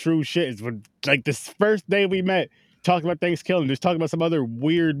 That's some true shit. It's when like this first day we met, talking about Thanksgiving, just talking about some other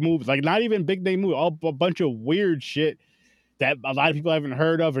weird movies, like not even big name movie, all a bunch of weird shit that a lot of people haven't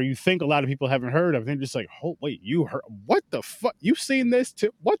heard of, or you think a lot of people haven't heard of. And they're just like, oh wait, you heard what the fuck? You seen this too?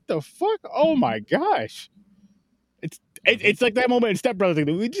 What the fuck? Oh my gosh. It's like that moment in Step Brothers.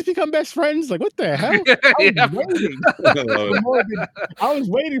 We just become best friends. Like, what the hell? I was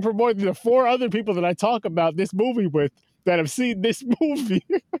waiting for more than the 4 other people that I talk about this movie with that have seen this movie.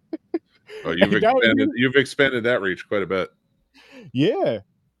 Oh, you've expanded that reach quite a bit. Yeah.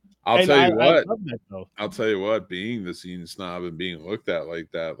 I'll tell you what, being the scene snob and being looked at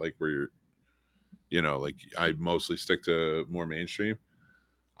like that, like where you're, like I mostly stick to more mainstream.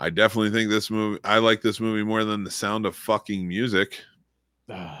 I definitely think I like this movie more than The Sound of Fucking Music.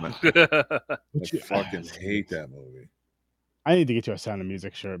 I fucking hate that movie. I need to get you a Sound of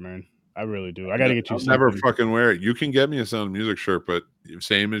Music shirt, man. I really do. I got to get you I'll something. never fucking wear it. You can get me a Sound of Music shirt, but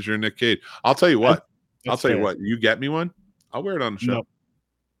same as your Nick Cage. I'll tell you what. That's you fair. what. You get me one, I'll wear it on the show. No,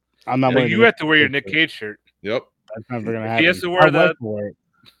 I'm not No, wearing. you have to wear your Nick Cage shirt. Yep. That's never gonna He happen. has to wear that.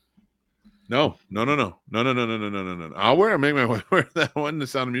 No. I'll wear it. Make my wife wear that one. The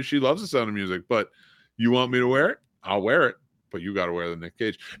Sound of Music. She loves the Sound of Music, but you want me to wear it? I'll wear it. But you got to wear the Nick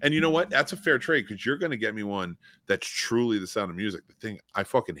Cage. And you know what? That's a fair trade because you're going to get me one that's truly the Sound of Music. The thing, I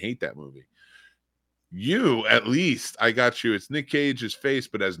fucking hate that movie. You, at least, I got you. It's Nick Cage's face,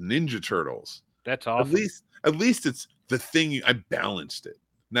 but as Ninja Turtles. That's awesome. At least it's the thing. I balanced it.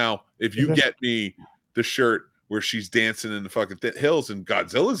 Now, if you get me the shirt where she's dancing in the fucking hills and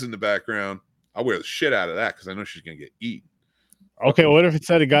Godzilla's in the background, I'll wear the shit out of that because I know she's going to get eaten. Okay, what if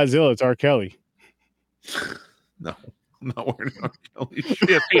instead of Godzilla, it's R. Kelly? No. I'm not wearing an R. Kelly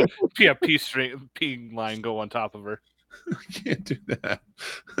shirt. A P line go on top of her. I can't do that.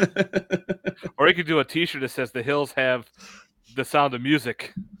 Or you could do a T-shirt that says "The Hills have the Sound of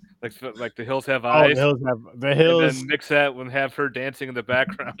Music," like the Hills have eyes. The Hills. And then mix that and have her dancing in the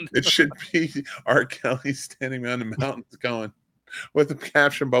background. It should be R. Kelly standing on the mountains going with a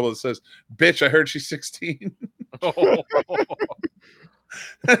caption bubble that says, "Bitch, I heard she's 16."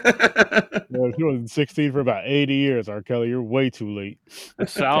 She was 16 for about 80 years, R. Kelly. You're way too late. The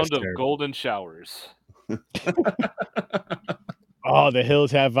sound of golden showers. Oh, the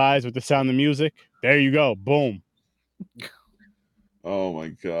Hills have eyes with the Sound of Music. There you go. Boom. Oh my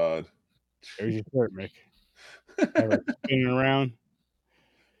God. There's your shirt, Mick. Spinning around.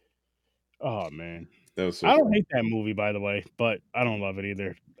 Oh man. That was so I don't hate that movie, by the way, but I don't love it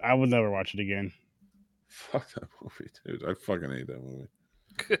either. I would never watch it again. Fuck that movie, dude. I fucking hate that movie.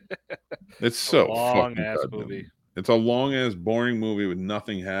 It's so long fucking ass bad, movie. Man. It's a long ass boring movie with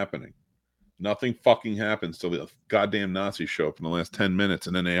nothing happening. Nothing fucking happens till the goddamn Nazis show up in the last 10 minutes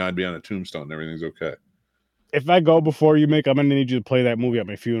and then they'd be on a tombstone and everything's okay. If I go before you, Mick, I'm gonna need you to play that movie at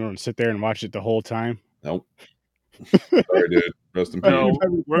my funeral and sit there and watch it the whole time. Nope. Sorry, dude. Rest in peace. No,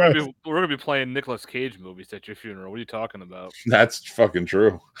 we're gonna be playing Nicolas Cage movies at your funeral. What are you talking about? That's fucking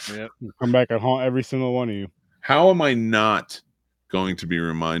true. Yeah. Come back and haunt every single one of you. How am I not going to be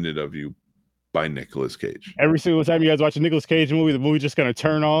reminded of you by Nicolas Cage? Every single time you guys watch a Nicolas Cage movie, the movie's just gonna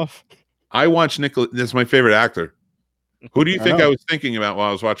turn off. I watch Nicolas. That's my favorite actor. Who do you think I was thinking about while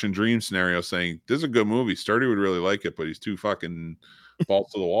I was watching Dream Scenario? Saying this is a good movie. Sturdy would really like it, but he's too fucking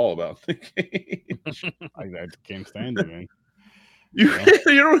balls to the wall about Nick Cage. I can't stand it, man. You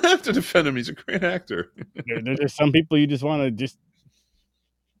don't have to defend him. He's a great actor. There's just some people you just want to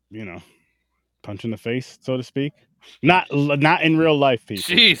punch in the face, so to speak. Not in real life, people.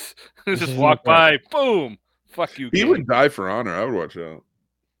 Jeez, just walk by, boom. Fuck you. He would die for honor. I would watch out.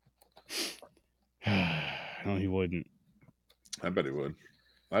 No, he wouldn't. I bet he would.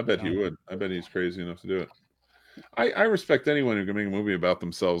 I bet he would. I bet he's crazy enough to do it. I respect anyone who can make a movie about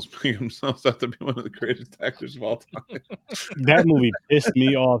themselves, make themselves out to be one of the greatest actors of all time. That movie pissed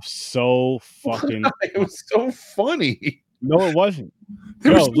me off so fucking. It was so funny. No, it wasn't. It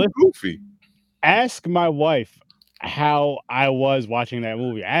was so goofy. Ask my wife how I was watching that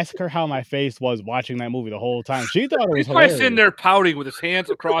movie. Ask her how my face was watching that movie the whole time. She thought it was hilarious. He's sitting there pouting with his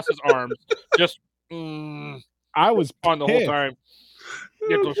hands across his arms, just. I was on the whole time.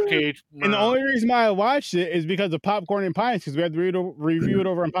 Nicolas Cage. And the only reason why I watched it is because of Popcorn and Pints, because we had to review it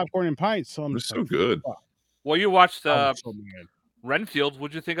over on Popcorn and Pints. So it's so good. Well, you watched Renfield.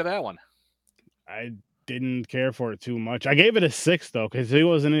 What'd you think of that one? I didn't care for it too much. I gave it a 6 though, because he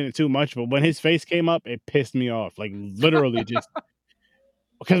wasn't in it too much. But when his face came up, it pissed me off. Like literally, just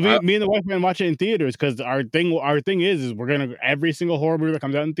because me and the wife man watch it in theaters. Because our thing is we're gonna every single horror movie that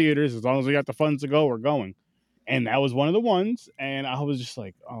comes out in theaters, as long as we got the funds to go, we're going. And that was one of the ones, and I was just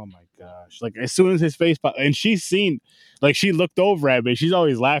like, "Oh my gosh!" Like as soon as his face popped, and she looked over at me. She's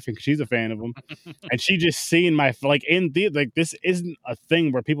always laughing because she's a fan of him, and she just seen my in the this isn't a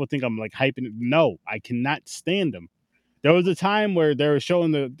thing where people think I'm like hyping it. No, I cannot stand him. There was a time where they were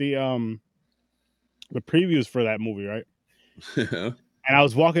showing the previews for that movie, right? And I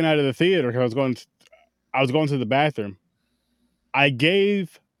was walking out of the theater because I was going to the bathroom. I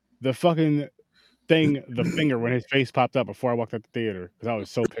gave the fucking thing the finger when his face popped up before I walked out the theater because I was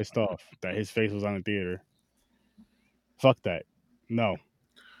so pissed off that his face was on the theater. Fuck that. No.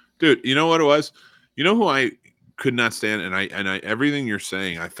 Dude, you know what it was? You know who I could not stand, and I everything you're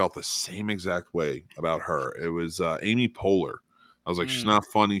saying, I felt the same exact way about her. It was Amy Poehler. I was like, she's not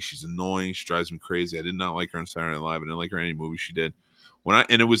funny, she's annoying, she drives me crazy. I did not like her on Saturday Night Live. I didn't like her in any movie she did.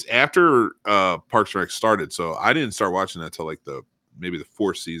 And it was after Parks and Rec started, so I didn't start watching that till like maybe the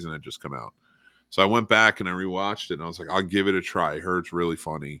 4th season had just come out. So I went back and I rewatched it, and I was like, I'll give it a try. I heard it's really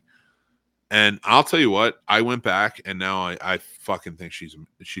funny. And I'll tell you what, I went back and now I fucking think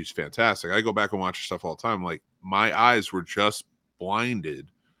she's fantastic. I go back and watch her stuff all the time. Like my eyes were just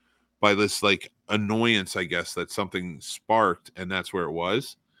blinded by this like annoyance, I guess, that something sparked, and that's where it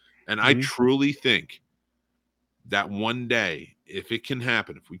was. And I truly think that one day, if it can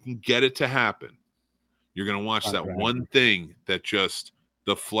happen, if we can get it to happen, you're going to watch that one thing that just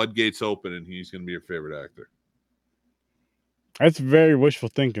the floodgates open and he's going to be your favorite actor. That's very wishful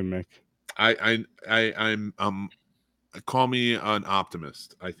thinking, Mick. I'm call me an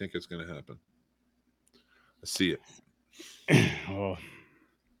optimist. I think it's going to happen. I see it. Oh.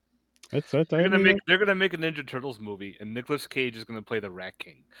 They're gonna make a Ninja Turtles movie, and Nicolas Cage is gonna play the Rat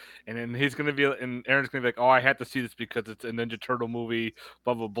King, and then he's gonna be, and Aaron's gonna be like, "Oh, I had to see this because it's a Ninja Turtle movie,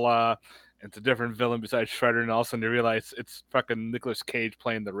 blah blah blah." And it's a different villain besides Shredder, and all of a sudden they realize it's fucking Nicolas Cage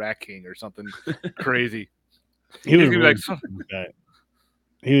playing the Rat King or something crazy. He would ruin something like that.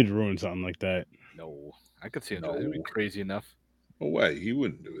 He would ruin something like that. No, I could see him doing that. It'd be crazy enough. No way, he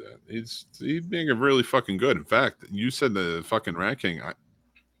wouldn't do that. He'd make it really fucking good. In fact, you said the fucking Rat King. I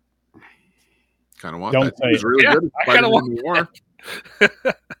kind of want that. He was really good. I kind of want Noir.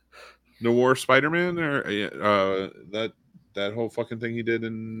 Noir Spider-Man, or that whole fucking thing he did,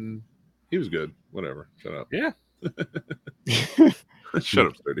 and he was good. Whatever. Shut up. Yeah. Shut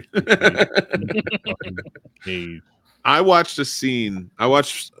up, Sturdy. I watched a scene. I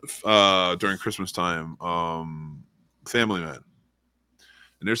watched during Christmas time, Family Man,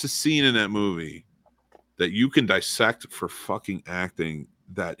 and there's a scene in that movie that you can dissect for fucking acting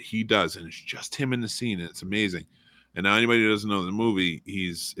that he does, and it's just him in the scene, and it's amazing. And now anybody who doesn't know the movie,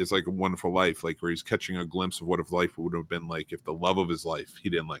 it's like A Wonderful Life, like where he's catching a glimpse of what his life would have been like if the love of his life he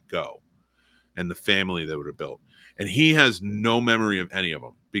didn't let go, and the family that would have built. And he has no memory of any of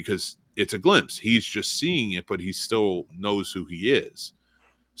them because it's a glimpse. He's just seeing it, but he still knows who he is.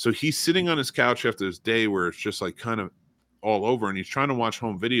 So he's sitting on his couch after this day where it's just like kind of all over, and he's trying to watch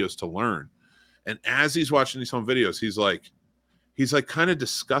home videos to learn. And as he's watching these home videos, he's like kind of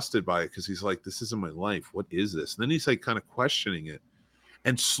disgusted by it because he's like, this isn't my life. What is this? And then he's like kind of questioning it.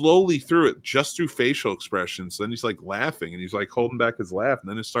 And slowly through it, just through facial expressions, then he's like laughing and he's like holding back his laugh. And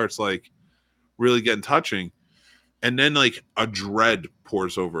then it starts like really getting touching. And then like a dread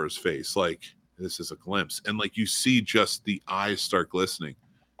pours over his face. Like, this is a glimpse. And like you see just the eyes start glistening.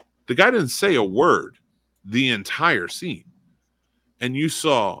 The guy didn't say a word the entire scene. And you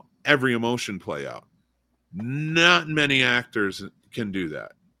saw every emotion play out. Not many actors can do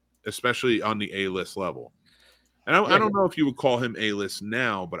that, especially on the A-list level. And I don't know if you would call him A-list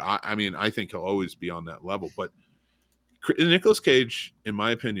now, but I mean, I think he'll always be on that level. But Nicolas Cage, in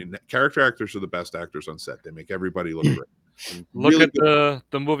my opinion, character actors are the best actors on set. They make everybody look great. Look at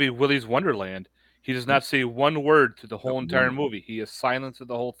the movie Willy's Wonderland. He does not say one word through the whole entire movie. He is silent through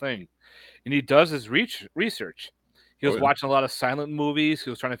the whole thing. And he does his research. He was watching a lot of silent movies. He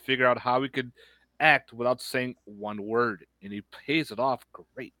was trying to figure out how he could act without saying one word, and he pays it off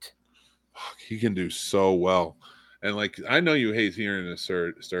great. He can do so well. And like, I know you hate hearing this,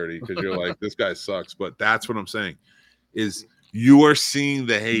 Sturdy, because you're like, this guy sucks, but that's what I'm saying is you are seeing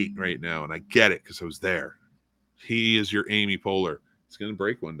the hate right now, and I get it because I was there. He is your Amy Poehler. It's going to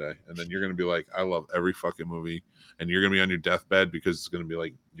break one day, and then you're going to be like, I love every fucking movie, and you're going to be on your deathbed because it's going to be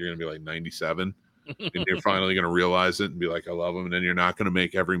like, you're going to be like 97, and you're finally going to realize it and be like, I love him, and then you're not going to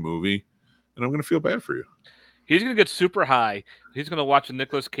make every movie. And I'm going to feel bad for you. He's going to get super high. He's going to watch a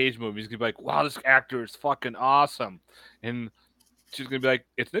Nicolas Cage movie. He's going to be like, wow, this actor is fucking awesome. And she's going to be like,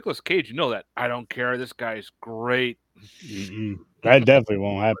 it's Nicolas Cage. You know that. I don't care. This guy is great. That definitely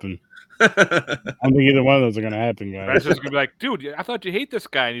won't happen. I don't think either one of those are going to happen, guys. That's just going to be like, dude, I thought you hate this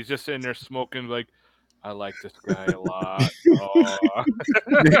guy. And he's just sitting there smoking like, I like this guy a lot. Oh.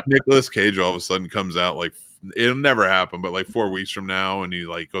 Nicolas Cage all of a sudden comes out like, it'll never happen, but like 4 weeks from now, and he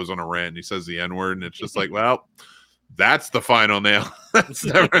like goes on a rant and he says the N-word, and it's just like, well, that's the final nail. That's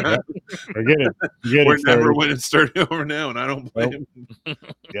never happened. Forget it. We're never winning Sturdy over now, and I don't blame him.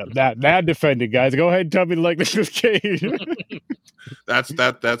 Yeah, that defended, guys. Go ahead and tell me to like Nicolas Cage.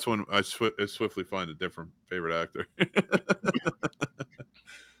 That's when I swiftly find a different favorite actor.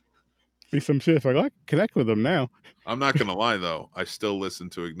 Be some shit if I like connect with him now. I'm not gonna lie though, I still listen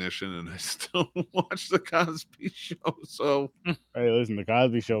to Ignition and I still watch the Cosby Show. So hey, listen, the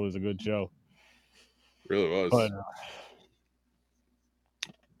Cosby Show was a good show. It really was. But,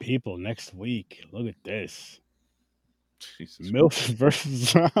 people, next week, look at this. Jesus. MILF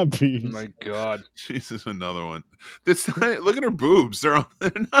versus Zombies. Oh my God. Jesus, another one. Look at her boobs. They're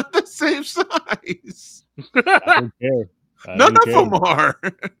not the same size. I don't care. None of them are.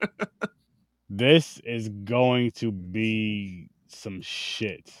 This is going to be some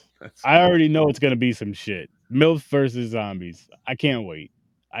shit. I already know it's gonna be some shit. MILF versus zombies. I can't wait.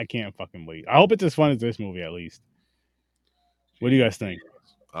 I can't fucking wait. I hope it's as fun as this movie at least. What do you guys think?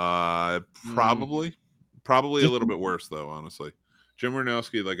 Probably a little bit worse though, honestly. Jim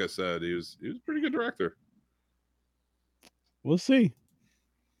Wynorski, like I said, he was a pretty good director. We'll see.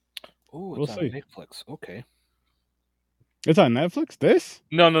 Oh, it's on Netflix. Okay. It's on Netflix? This?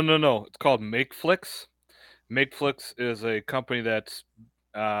 No. It's called MakeFlix. MakeFlix is a company that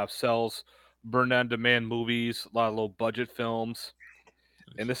sells burn-on-demand movies, a lot of low-budget films,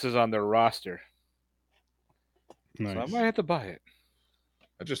 and this is on their roster. Nice. So I might have to buy it.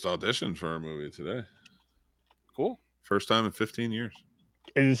 I just auditioned for a movie today. Cool. First time in 15 years.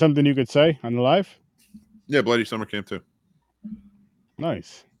 Is it something you could say on the live? Yeah, Bloody Summer Camp 2.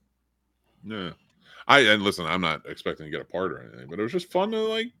 Nice. Yeah. And listen, I'm not expecting to get a part or anything, but it was just fun to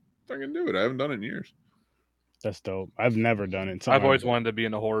like fucking do it. I haven't done it in years. That's dope. I've never done it. I've always wanted to be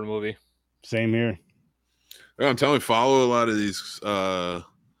in a horror movie. Same here. Yeah, I'm telling you, follow a lot of these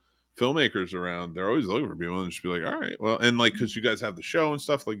filmmakers around. They're always looking for people and just be like, all right, well, and like because you guys have the show and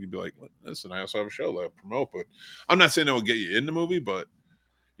stuff, like you'd be like, listen, I also have a show that I promote, but I'm not saying that will get you in the movie, but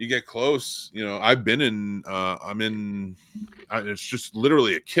you get close. You know, I've been in. It's just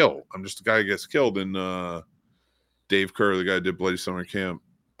literally a kill. I'm just a guy who gets killed in Dave Kerr, the guy who did Bloody Summer Camp.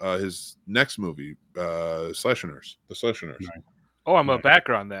 His next movie, The Slasher Nurse. Right. Oh, I'm a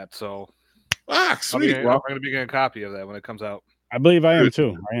backer on that, so sweet. I'm going to be getting a copy of that when it comes out. I believe I am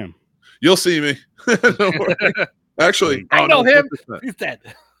too. I am. You'll see me. Don't worry. Actually, I know him. He's dead.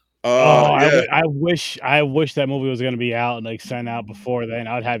 Yeah. I wish that movie was going to be out and like sent out before then.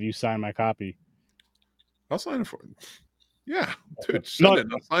 I'd have you sign my copy. I'll sign it for you. Yeah, dude, send it.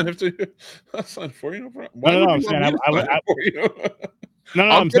 I'll sign it to you. I'll sign it for you. No problem. No, I'm saying I'll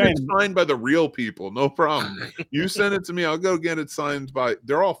get it signed by the real people. No problem. You send it to me. I'll go get it signed by.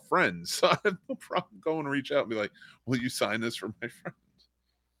 They're all friends, so I have no problem going to reach out and be like, "Will you sign this for my friend?"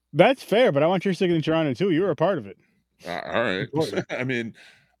 That's fair, but I want your signature on it too. You were a part of it. All right. I mean,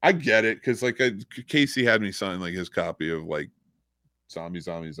 I get it because like Casey had me sign like his copy of like Zombies,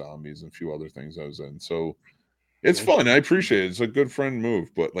 and a few other things I was in. So it's fun. I appreciate it. It's a good friend move,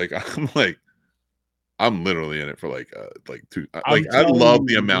 but like I'm literally in it for like two. Like I love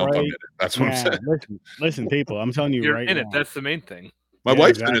the amount I'm in it. That's what I'm saying. Listen, people. I'm telling you, you're right in now. it. That's the main thing. My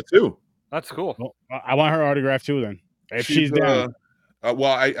wife's in it too. That's cool. Well, I want her autograph too. Then if she's down.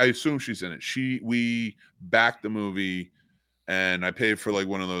 Well, I assume she's in it. We backed the movie, and I paid for like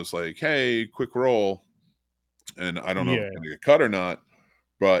one of those like, hey, quick roll, and I don't know if it's gonna get cut or not,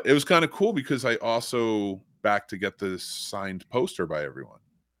 but it was kind of cool because I also backed to get this signed poster by everyone,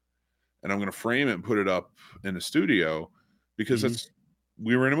 and I'm gonna frame it and put it up in the studio because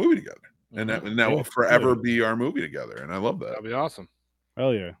we were in a movie together, and that will forever be our movie together, and I love that. That'd be awesome.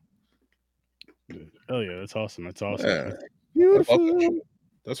 Hell yeah. Hell yeah, that's awesome. That's awesome. Yeah. Beautiful.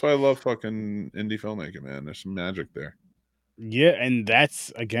 That's why I love fucking indie filmmaking, man. There's some magic there. Yeah, and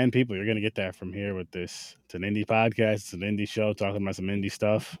that's again, people, you're gonna get that from here with this. It's an indie podcast, it's an indie show talking about some indie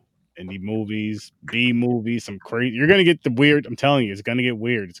stuff, indie movies, B movies, some crazy. You're gonna get the weird. I'm telling you, it's gonna get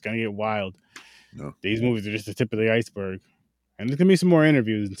weird. It's gonna get wild. No. These movies are just the tip of the iceberg, and there's gonna be some more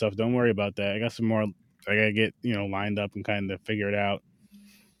interviews and stuff. Don't worry about that. I got some more. I gotta get lined up and kind of figure it out.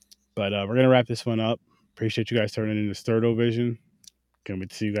 But we're gonna wrap this one up. Appreciate you guys turning into Sturdo Vision. Can't wait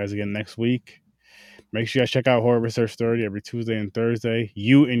to see you guys again next week. Make sure you guys check out Horror Research 30 every Tuesday and Thursday.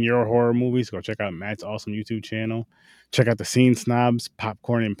 You and your horror movies. Go check out Matt's awesome YouTube channel. Check out the Scene Snobs,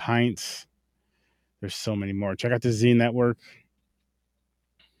 Popcorn and Pints. There's so many more. Check out the Z Network.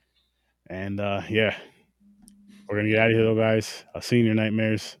 And yeah, we're gonna get out of here though, guys. I'll see you in your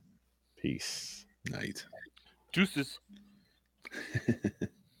nightmares. Peace. Night. Deuces.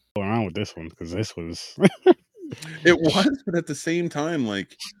 Going on with this one because this was it was, but at the same time,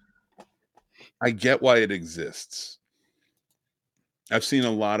 like I get why it exists. I've seen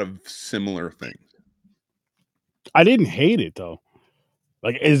a lot of similar things. I didn't hate it though.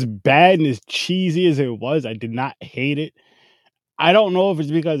 Like as bad and as cheesy as it was, I did not hate it. I don't know if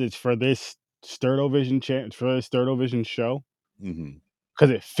it's because it's for this Sturdovision show. Because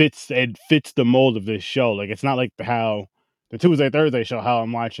it fits the mold of this show. Like it's not like how the Tuesday Thursday show, how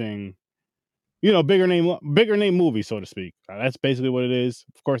I'm watching, bigger name movies, so to speak. That's basically what it is.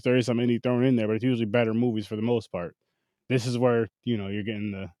 Of course, there is some indie thrown in there, but it's usually better movies for the most part. This is where you're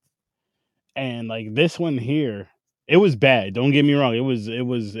getting and like this one here, it was bad. Don't get me wrong. It was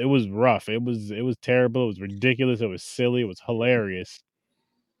rough. It was terrible. It was ridiculous. It was silly. It was hilarious.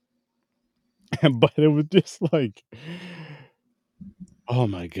 But it was just like, oh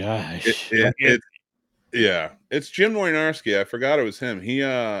my gosh. Yeah, it's Jim Wynorski. I forgot it was him.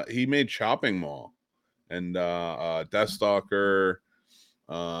 He made Chopping Mall and Deathstalker.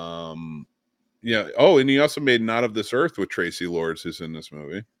 Yeah. Oh, and he also made Not of This Earth with Tracy Lords, who's in this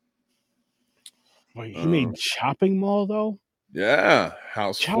movie. Wait, he made Chopping Mall though? Yeah,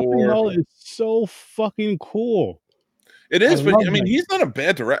 House Chopping 4. Mall is so fucking cool. It is, but I mean, that. he's not a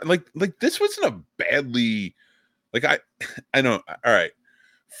bad director. Like this wasn't a badly like I know. All right,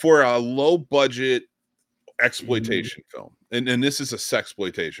 for a low budget exploitation film, and this is a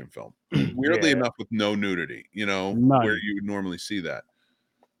sexploitation film. Weirdly enough, with no nudity, where you would normally see that.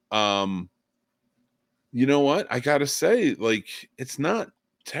 You know what? I gotta say, like, it's not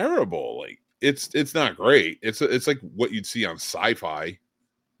terrible. Like, it's not great. It's like what you'd see on Sci-Fi,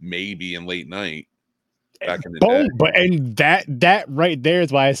 maybe in late night back in the day. But and that right there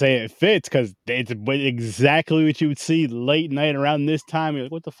is why I say it fits, because it's exactly what you would see late night around this time. You're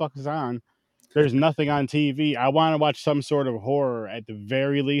like, what the fuck is on? There's nothing on TV. I want to watch some sort of horror at the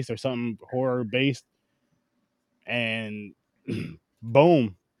very least, or something horror based. And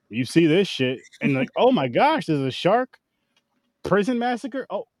boom, you see this shit, and like, oh my gosh, there's a shark prison massacre.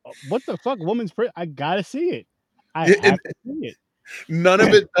 Oh, what the fuck, woman's prison? I gotta see it. I have to see it. None of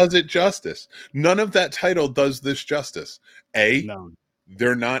it does it justice. None of that title does this justice. No.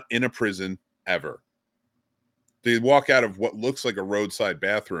 They're not in a prison ever. They walk out of what looks like a roadside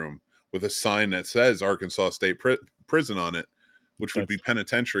bathroom with a sign that says Arkansas State Prison on it, which would be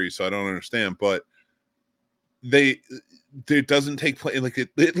penitentiary. So I don't understand, but it doesn't take place. Like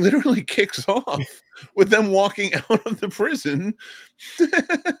it literally kicks off with them walking out of the prison.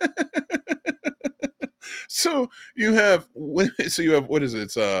 So you have what is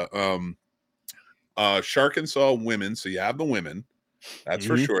it? It's Sharkansas women. So you have the women, that's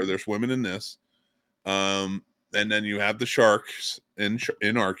for sure. There's women in this. And then you have the sharks in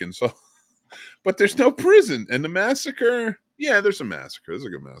Arkansas, but there's no prison. And the massacre, yeah, there's a massacre. There's a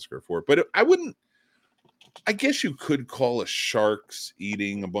good massacre for it, but I guess you could call a sharks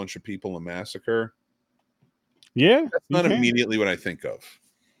eating a bunch of people a massacre. Yeah, that's not immediately what I think of.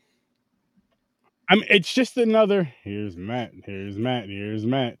 I mean, it's just another. Here's Matt. Here's Matt. Here's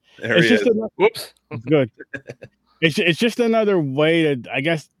Matt. There it's just whoops. Good. It's just another way to, I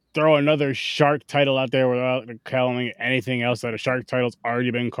guess, throw another shark title out there without calling anything else that a shark title's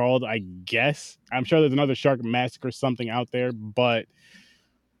already been called. I guess I'm sure there's another shark massacre something out there, but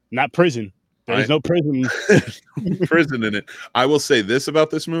not prison. There's no prison. Prison in it. I will say this about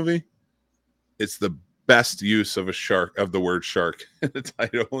this movie: it's the best use of the word shark in the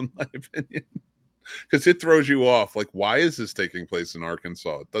title, in my opinion. Because it throws you off. Like, why is this taking place in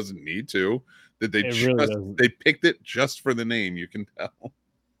Arkansas? It doesn't need to. Did they they picked it just for the name? You can tell.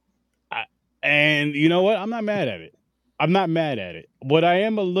 And you know what? I'm not mad at it. I'm not mad at it. What I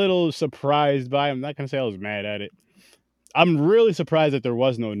am a little surprised by, I'm not gonna say I was mad at it. I'm really surprised that there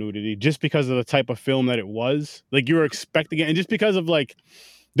was no nudity, just because of the type of film that it was. Like, you were expecting it, and just because of, like,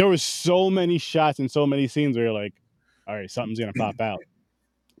 there was so many shots and so many scenes where you're like, all right, something's gonna pop out.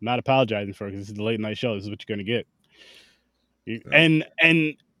 I'm not apologizing for it, because this is the late night show. This is what you're gonna get. And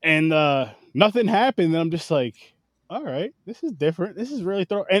nothing happened. And I'm just like, all right, this is different. This is really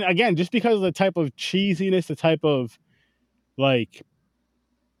thorough. And again, just because of the type of cheesiness, the type of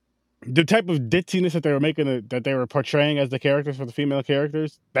ditziness that they were making, that they were portraying as the characters for the female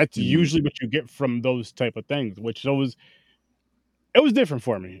characters, that's usually what you get from those type of things. Which it was different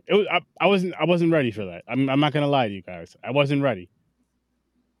for me. I wasn't ready for that. I'm not gonna lie to you guys. I wasn't ready.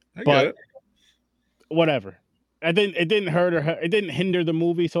 But whatever. It didn't hurt it didn't hinder the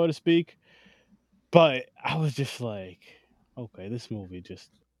movie, so to speak. But I was just like, okay, this movie just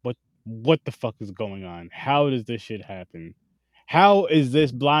what the fuck is going on? How does this shit happen? How is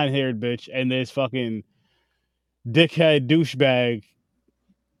this blonde-haired bitch and this fucking dickhead douchebag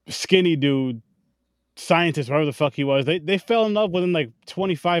skinny dude scientist, whatever the fuck he was, they fell in love within like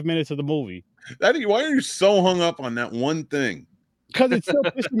 25 minutes of the movie? Why are you so hung up on that one thing? Because it's still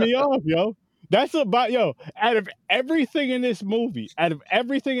pissing me off, yo. That's about, out of everything in this movie, I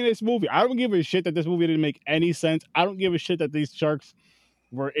don't give a shit that this movie didn't make any sense. I don't give a shit that these sharks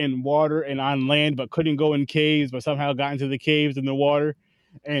were in water and on land, but couldn't go in caves, but somehow got into the caves in the water.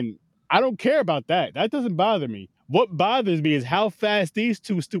 And I don't care about that. That doesn't bother me. What bothers me is how fast these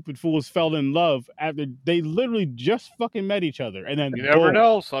two stupid fools fell in love after they literally just fucking met each other. And then you never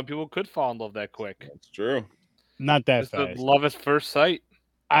know. Some people could fall in love that quick. That's true. Not that fast. Love at first sight.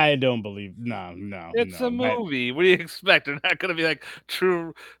 I don't believe. No. It's a movie. What do you expect? They're not going to be like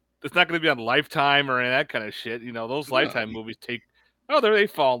true. It's not going to be on Lifetime or any of that kind of shit. Those Lifetime movies take. Oh, they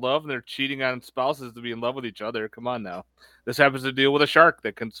fall in love and they're cheating on spouses to be in love with each other. Come on now. This happens to deal with a shark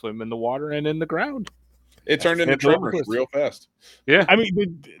that can swim in the water and in the ground. It turned into Tremors real fast. Yeah, I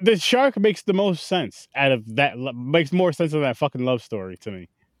mean, the shark makes the most sense out of that. Makes more sense of that fucking love story to me.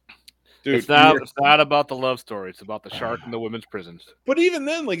 Dude, it's not about the love story. It's about the shark in the women's prisons. But even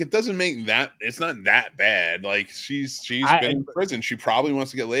then, like, it doesn't make that. It's not that bad. Like, she's been in prison. She probably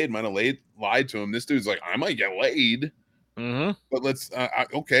wants to get laid. Might have lied to him. This dude's like, I might get laid. Mm-hmm. But let's.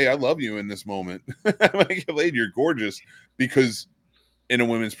 Okay, I love you in this moment. I might get laid. You're gorgeous because in a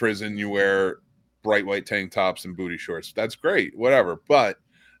women's prison you wear bright white tank tops and booty shorts. That's great. Whatever. But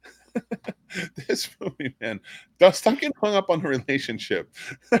this movie, man, stop getting hung up on the relationship.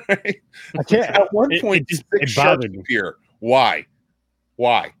 Right? I can't. At one point, it sharks appear. Why?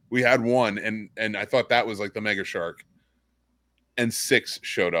 We had one, and I thought that was like the mega shark, and 6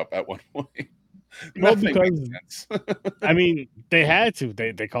 showed up at one point. Well, because I mean, they had to.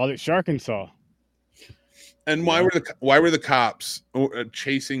 They called it Sharkansas. And why were the cops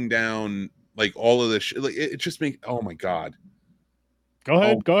chasing down like all of this? Like it just makes. Oh my god. Go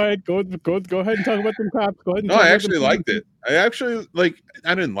ahead, go ahead and talk about them cops. Go ahead. And no, I actually liked it. I actually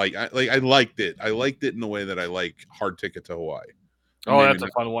I liked it. I liked it in the way that I like Hard Ticket to Hawaii. Oh, maybe that's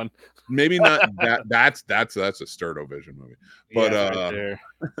a fun one. Maybe not that. That's a Sturd Vision movie, but right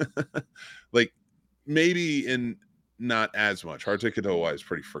like maybe in not as much. Hard Ticket to Hawaii is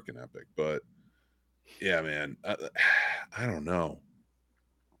pretty freaking epic, but yeah, man, I don't know.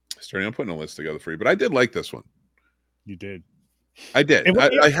 Sturdy, I'm putting a list together for you, but I did like this one. You did. I did.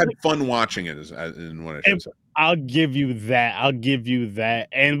 I had fun watching it. In what I should say. I'll give you that.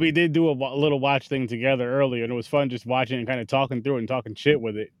 And we did do a little watch thing together earlier, and it was fun just watching and kind of talking through it and talking shit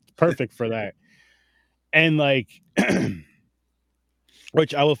with it. It's perfect for that. And like,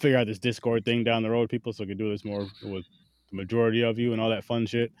 which I will figure out this Discord thing down the road, people, so I can do this more with the majority of you and all that fun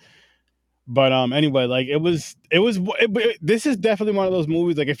shit. But anyway, like this is definitely one of those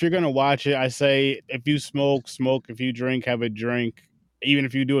movies. Like, if you're gonna watch it, I say if you smoke. If you drink, have a drink. Even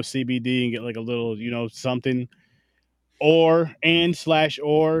if you do a CBD and get like a little, something. Or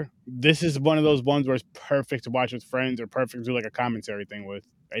this is one of those ones where it's perfect to watch with friends or perfect to do like a commentary thing with.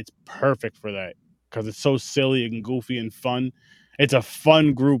 It's perfect for that because it's so silly and goofy and fun. It's a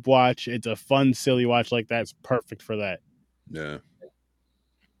fun group watch. It's a fun, silly watch like that. It's perfect for that. Yeah.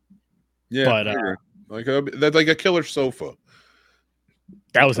 Yeah, but that's like a killer sofa.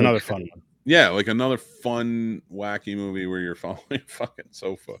 That was another fun one. Yeah, like another fun, wacky movie where you're following a fucking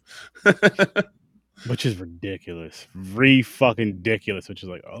sofa. Which is ridiculous. Fucking ridiculous. Which is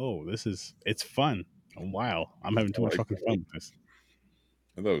like, oh, it's fun. Oh, wow. I'm having too much fucking fun with this.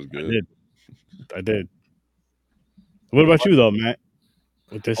 I thought it was good. I did. What about you though, Matt?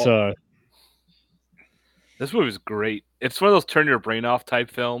 With this This movie is great. It's one of those turn your brain off type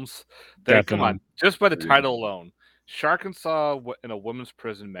films. Come on, just by the title alone, Sharkansas in a women's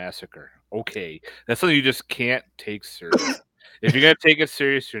prison massacre. Okay, that's something you just can't take serious. If you're gonna take it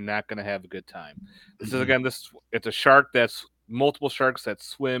serious, you're not gonna have a good time. This is it's a shark that's multiple sharks that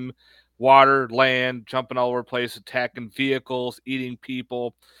swim, water, land, jumping all over the place, attacking vehicles, eating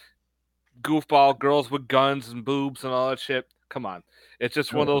people, goofball girls with guns and boobs and all that shit. Come on, it's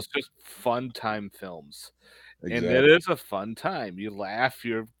just one of those just fun time films. Exactly. And it is a fun time. You laugh,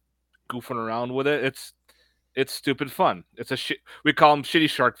 you're goofing around with it. It's stupid fun. We call them shitty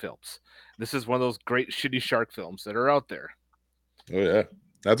shark films. This is one of those great shitty shark films that are out there. Oh yeah,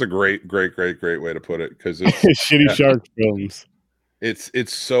 that's a great way to put it because it's shitty shark films.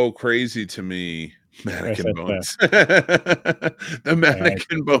 It's so crazy to me. Mannequin bones. The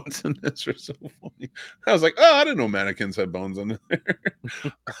mannequin bones in this are so funny. I was like, oh, I didn't know mannequins had bones in there.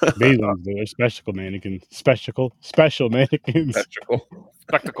 These ones, they're special mannequins. Special mannequins.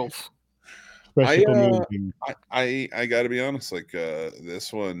 Spectacles. I gotta be honest, like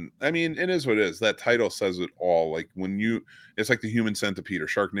this one, I mean, it is what it is. That title says it all. Like it's like the Human Centipede or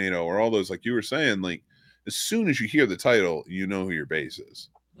Sharknado or all those, like you were saying, like as soon as you hear the title, you know who your base is.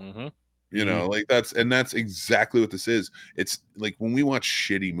 Mm-hmm. You know, like that's exactly what this is. It's like when we watch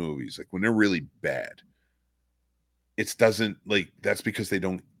shitty movies, like when they're really bad, it doesn't, like, that's because they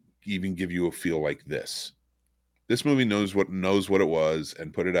don't even give you a feel like this. This movie knows what it was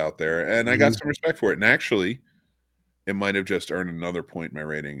and put it out there, and I got some respect for it. And actually, it might have just earned another point in my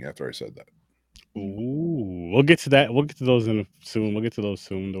rating after I said that. Ooh, we'll get to that. We'll get to those soon. We'll get to those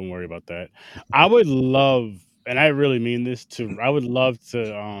soon. Don't worry about that. I would love, and I really mean this, I would love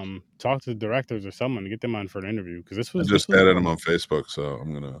to talk to the directors or someone to get them on for an interview because I just added them on Facebook, so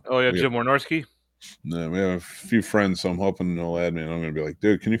I'm gonna. Oh yeah, Jim Warnorski. No, we have a few friends, so I'm hoping they'll add me, and I'm gonna be like,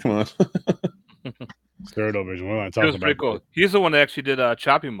 dude, can you come on? Sturd Vision. We want to talk about. Pretty cool. He's the one that actually did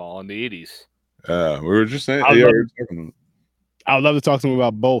Chopping Mall in the 80s. We were just saying. I would love to talk to him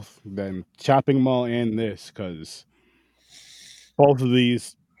about both them, Chopping Mall and this, because both of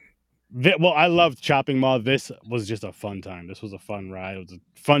these. Well, I loved Chopping Mall. This was just a fun time. This was a fun ride. It was a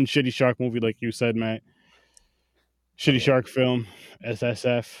fun, shitty shark movie, like you said, Matt. Shitty shark film,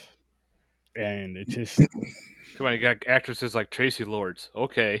 SSF, and it just. Come on, you got actresses like Tracy Lords.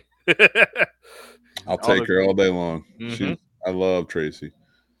 Okay. I'll take her all day long. Mm-hmm. I love Tracy.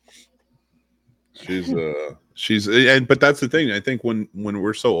 She's but that's the thing. I think when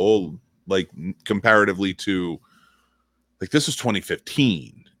we're so old, like comparatively to, like, this is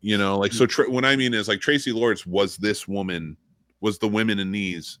 2015, you know, like, so what I mean is, like, Tracy Lords was the women in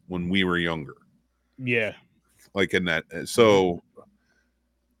these when we were younger. Yeah. Like, in that, so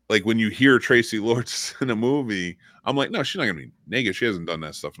like when you hear Tracy Lords in a movie, I'm like, no, she's not gonna be naked. She hasn't done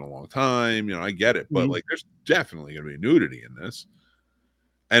that stuff in a long time. You know, I get it, but like, there's definitely gonna be nudity in this.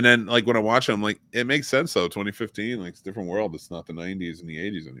 And then, like, when I watch it, I'm like, it makes sense though. 2015, like, it's a different world. It's not the 90s and the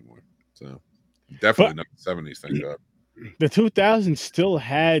 80s anymore. So definitely not the 70s. Thank God. The 2000s still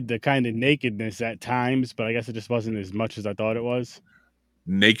had the kind of nakedness at times, but I guess it just wasn't as much as I thought it was.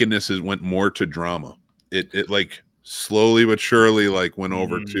 Nakedness went more to drama. It like slowly but surely like went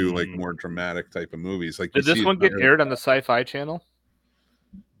over to like more dramatic type of movies. Like, did this one get aired on the Sci-Fi Channel?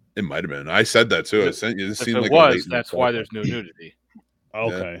 It might have been. I said that too. I sent you. This seemed like was. That's why there's no nudity.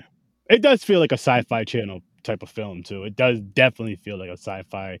 Okay. Yeah. It does feel like a Sci-Fi Channel type of film too. It does definitely feel like a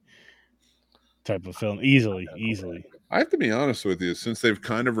sci-fi type of film. Easily. I have to be honest with you, since they've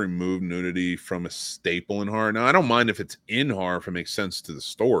kind of removed nudity from a staple in horror. Now, I don't mind if it's in horror if it makes sense to the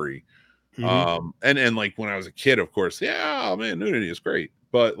story. And like when I was a kid, of course, oh man, nudity is great.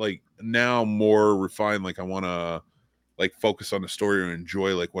 But like now, more refined, like I want to like focus on the story and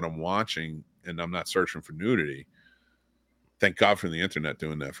enjoy like what I'm watching, and I'm not searching for nudity. Thank God for the internet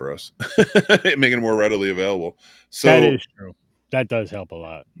doing that for us, making it more readily available. So that is true. That does help a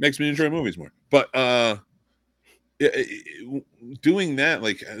lot. Makes me enjoy movies more. But doing that,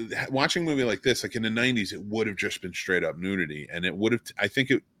 like watching a movie like this, like in the 90s, it would have just been straight up nudity, and it would have. I think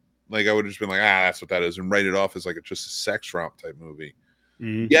it, like, I would have just been like, that's what that is, and write it off as like just a sex romp type movie.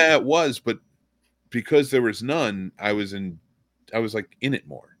 Yeah, it was, but because there was none, I was like in it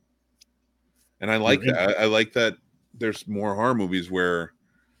more, and I like that. I like that. There's more horror movies where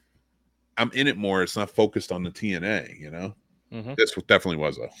I'm in it more. It's not focused on the TNA, you know. This definitely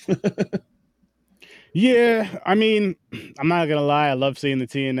was though. Yeah, I mean, I'm not gonna lie. I love seeing the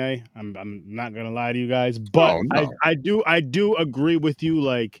TNA. I'm not gonna lie to you guys, but I do agree with you.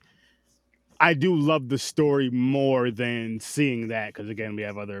 Like, I do love the story more than seeing that, because again, we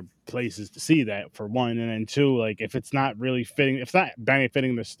have other places to see that, for one, and then two, like, if it's not really fitting, if it's not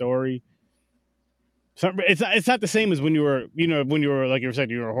benefiting the story, it's not the same as when you were, like you said,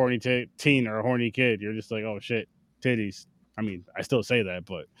 you were a horny teen or a horny kid. You're just like, oh shit, titties. I mean, I still say that,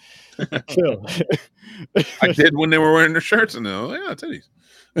 but still. I did when they were wearing their shirts, and they're like, yeah, titties.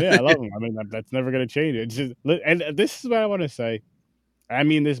 Yeah, I love them. I mean, that's never going to change. It's just, and this is what I want to say. I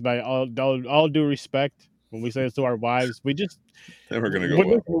mean this by all due respect. When we say this to our wives, we just never going to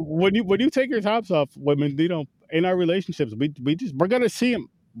go when you take your tops off, women, in our relationships, we're going to see them.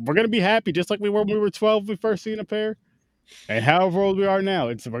 We're going to be happy, just like we were when we were 12. We first seen a pair, and however old we are now,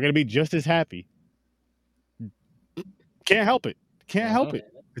 we're going to be just as happy. Can't help it.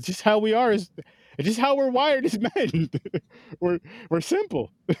 It's just how we are. It's just how we're wired as men. we're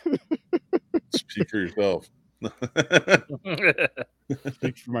simple. Speak for yourself.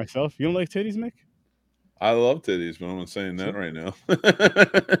 Speak for myself. You don't like titties, Mick? I love titties, but I'm not saying that right now.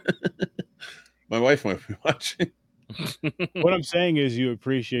 My wife might be watching. What I'm saying is, you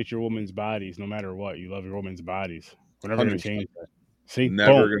appreciate your woman's bodies no matter what. You love your woman's bodies. We're never going to change that. See,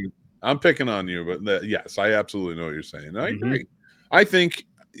 never going to. I'm picking on you, but yes, I absolutely know what you're saying. I agree. I think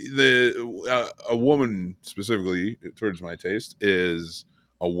a woman specifically, towards my taste, is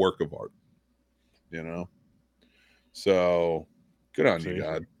a work of art. You know, so good on you,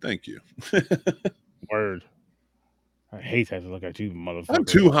 God. Thank you. Word. I hate to have to look at you, motherfucker. I'm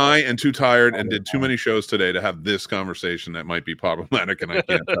too high and too tired and did too many shows today to have this conversation that might be problematic, and I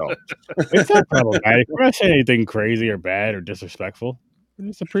can't tell. It's not problematic. We're not saying anything crazy or bad or disrespectful. We're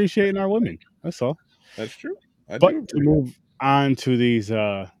just appreciating our women. That's all. That's true. But to move on to these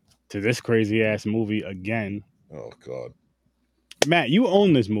to this crazy ass movie again. Oh God. Matt, you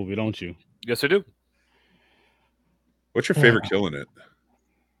own this movie, don't you? Yes, I do. What's your favorite kill in it?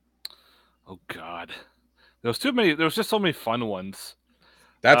 Oh God. There was just so many fun ones.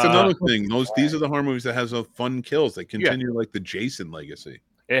 That's another thing. These are the horror movies that has fun kills. They continue like the Jason legacy.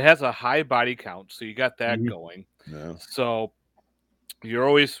 It has a high body count, so you got that going. Yeah. So you're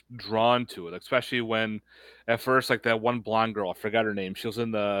always drawn to it, especially when at first, like that one blonde girl, I forgot her name. She was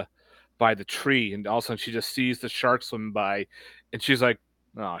by the tree, and all of a sudden she just sees the shark swimming by, and she's like,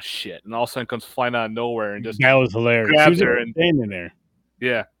 "Oh shit!" And all of a sudden comes flying out of nowhere and just That was hilarious. She was grabs her, just and standing there.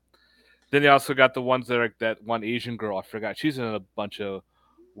 yeah. Then you also got the ones that are like that one Asian girl, I forgot. She's in a bunch of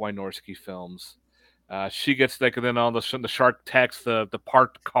Wynorski films. She gets like, and then all the shark attacks the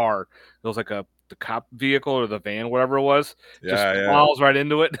parked car. It was like the cop vehicle or the van, whatever it was. Just falls right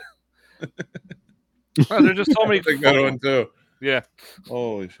into it. Oh, there's just so many. I think that one too. Yeah.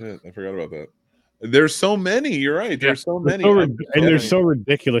 Holy shit! I forgot about that. There's so many. You're right. There's so many, and they're so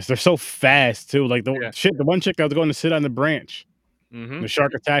ridiculous. They're so fast too. Like the one chick that was going to sit on the branch. Mm-hmm. The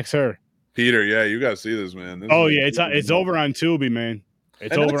shark attacks her. Peter, yeah, you gotta see this, man. It's over on Tubi, man.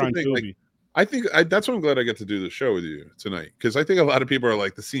 It's over on Tubi. Like, I think that's why I'm glad I get to do the show with you tonight, because I think a lot of people are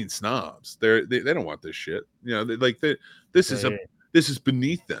like the scene snobs. They don't want this shit. You know, this is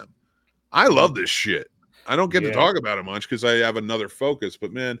beneath them. I love this shit. I don't get to talk about it much because I have another focus.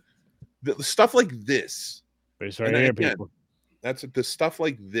 But man, the stuff like this, it's right here, people. That's the stuff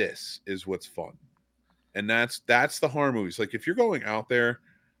like this is what's fun, and that's the horror movies. Like if you're going out there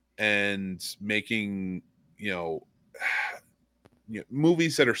and making,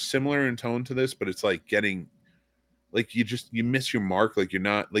 movies that are similar in tone to this, but it's like getting, like you miss your mark. Like you're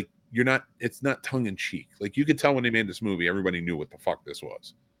not, it's not tongue in cheek. Like you could tell when they made this movie, everybody knew what the fuck this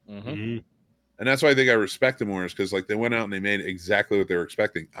was. Mm-hmm. And that's why I think I respect them more, is because like they went out and they made exactly what they were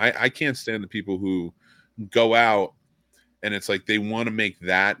expecting. I can't stand the people who go out and it's like they want to make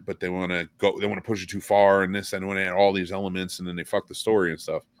that, but they want to push it too far and this, and want to add all these elements, and then they fuck the story and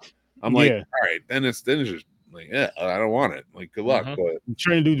stuff. I'm like, all right, then it's just like, yeah, I don't want it. Like, good luck. But I'm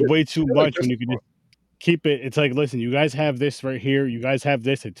trying to do way too much when you can just keep it. It's like, listen, you guys have this right here. You guys have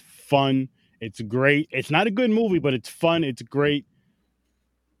this. It's fun. It's great. It's not a good movie, but it's fun. It's great.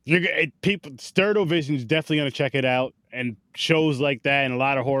 Sturdo Vision's definitely gonna check it out, and shows like that, and a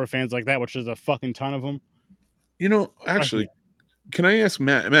lot of horror fans like that, which there's a fucking ton of them. Actually, can I ask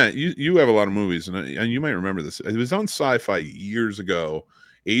Matt? Matt, you have a lot of movies, and you might remember this. It was on Sci-Fi years ago.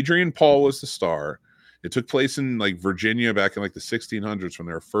 Adrian Paul was the star. It took place in like Virginia back in like the 1600s when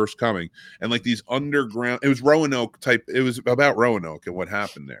they were first coming, and like these underground. It was Roanoke type. It was about Roanoke and what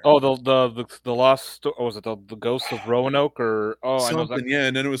happened there. Oh, the lost. Or was it the ghosts of Roanoke or something? I know that. Yeah,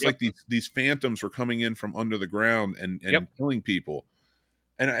 and then it was like these phantoms were coming in from under the ground and killing people.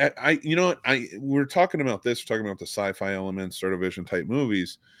 And I we're talking about this. We're talking about the sci-fi elements, Sturdo Vision type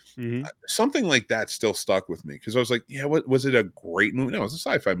movies. Mm-hmm. Something like that still stuck with me because I was like, yeah, what was it? A great movie? No, it was a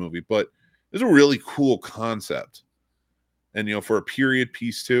sci-fi movie, but it's a really cool concept. And for a period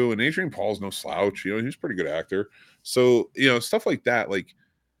piece too. And Adrian Paul's no slouch. He's a pretty good actor. So stuff like that, like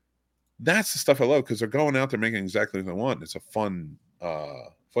that's the stuff I love because they're going out there making exactly what they want. It's a fun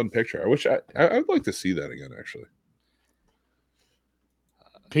picture. I wish I'd like to see that again, actually.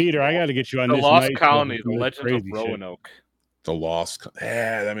 Peter, I got to get you on the this. Lost Colony, The Legend of Roanoke. The Lost.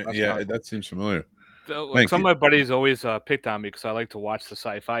 That seems familiar. Some of my buddies always picked on me because I like to watch the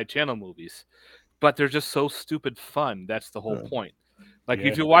Sci-Fi Channel movies, but they're just so stupid fun. That's the whole point. Like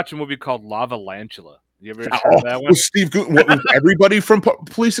if you watch a movie called Lavalantula, you ever heard that one? Steve Guttenberg, what was everybody from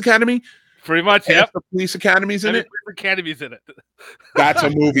Police Academy? Pretty much, The Police Academy's in it. Academy's in it. That's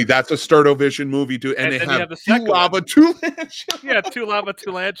a movie. That's a Sturdo Vision movie, dude. And they have the two lava, two lantula. Yeah, two lava,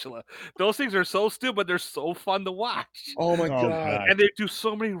 two lantula. Those things are so stupid. They're so fun to watch. Oh my god! And they do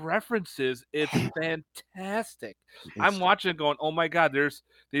so many references. It's fantastic. I'm watching it going, oh my god.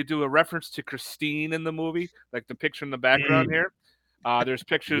 They do a reference to Christine in the movie, like the picture in the background here. There's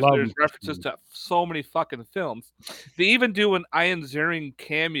pictures, there's references to so many fucking films. They even do an Ian Ziering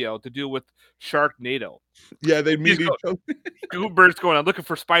cameo to do with Sharknado. Yeah, they meet each other. Gutenberg's going, I'm looking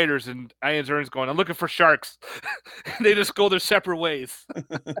for spiders, and Ian Ziering's going, I'm looking for sharks. They just go their separate ways.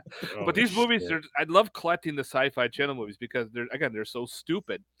 But these movies, I love collecting the Sci-Fi Channel movies because they're so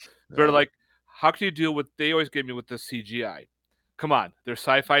stupid. They're like, how can you deal with? They always give me with the CGI. Come on, they're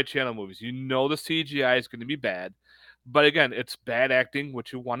Sci-Fi Channel movies. The CGI is going to be bad. But again, it's bad acting,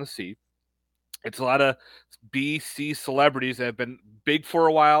 which you want to see. It's a lot of B, C celebrities that have been big for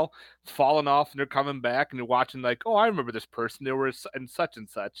a while, fallen off, and they're coming back, and you're watching like, oh, I remember this person. They were in such and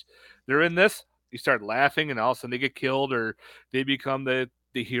such. They're in this. You start laughing, and all of a sudden they get killed, or they become the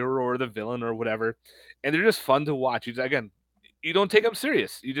hero or the villain or whatever. And they're just fun to watch. You don't take them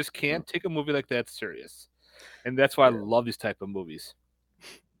serious. You just can't take a movie like that serious. And that's why I love these type of movies.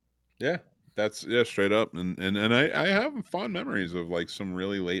 Yeah. That's straight up, and I have fond memories of like some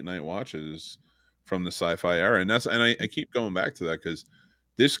really late night watches from the sci-fi era, and I keep going back to that because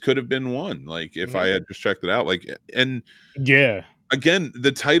this could have been one. Like if I had just checked it out, like and again,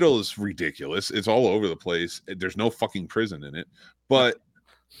 the title is ridiculous. It's all over the place. There's no fucking prison in it. But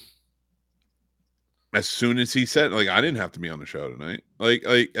as soon as he said, like, I didn't have to be on the show tonight. Like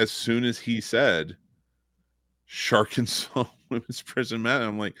as soon as he said Sharkansas Women's Prison Matter,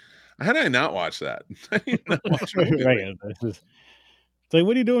 I'm like, how did I not watch that? I did not watch a movie Right. It's like,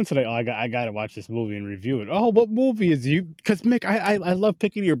 what are you doing today? Oh, I got to watch this movie and review it. Oh, what movie is you? Because Mick, I love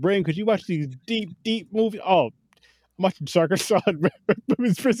picking your brain because you watch these deep movies. Oh, I'm watching Sharkansas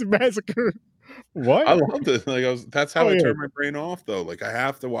Women's Prison Massacre. What? I loved it. Like that's how I yeah. turn my brain off though. Like I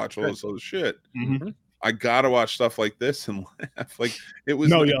have to watch all this other shit. Mm-hmm. I gotta watch stuff like this and laugh. Like it was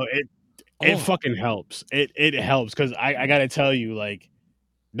it fucking helps. It helps because I gotta tell you, like,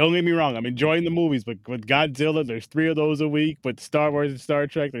 don't get me wrong, I'm enjoying the movies, but with Godzilla, there's 3 of those a week. With Star Wars and Star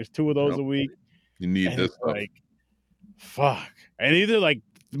Trek, there's 2 of those a week. You need and this stuff. Like, fuck. And either like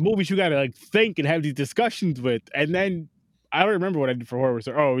the movies you gotta like think and have these discussions with, and then I don't remember what I did for horror.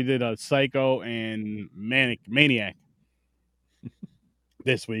 So, we did Psycho and Maniac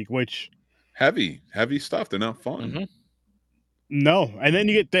this week, which heavy stuff. They're not fun. Mm-hmm. No, and then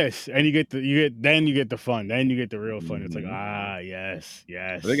you get this, and you get the fun, then you get the real fun. It's like, yes.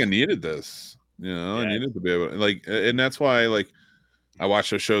 I think I needed this. You know, I needed to be able to, like, and that's why I watch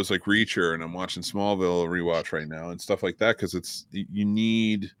those shows like Reacher, and I'm watching Smallville rewatch right now and stuff like that because it's you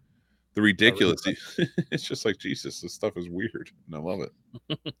need the ridiculous. It's just like, Jesus, this stuff is weird, and I love it.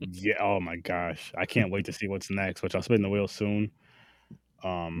 Yeah. Oh my gosh, I can't wait to see what's next. Which I'll spin the wheel soon.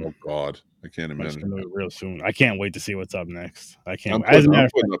 Oh God, I can't imagine. Real soon. I can't wait to see what's up next. I can't. I'm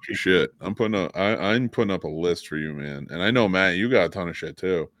putting up your shit. I'm putting up a list for you, man. And I know, Matt, you got a ton of shit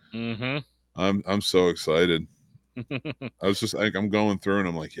too. Mm-hmm. I'm so excited. I was just like, I'm going through and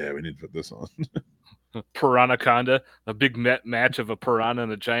I'm like, yeah, we need to put this on. Piranaconda, a big match of a piranha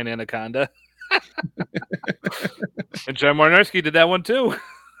and a giant anaconda. And John Marnarski did that one too.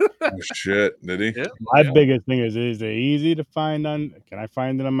 Oh shit, did he? Yeah. My biggest thing is it easy to find on? Can I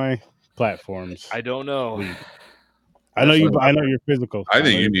find it on my platforms? I don't know. I know you're physical. I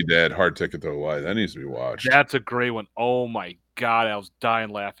think you need to add Hard Ticket to Hawaii. That needs to be watched. That's a great one. Oh my God, I was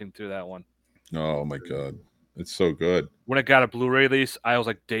dying laughing through that one. Oh my God, it's so good. When it got a Blu-ray release, I was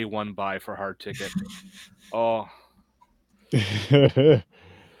like day one buy for Hard Ticket. Oh,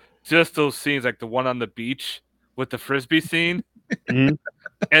 just those scenes, like the one on the beach with the frisbee scene, mm-hmm.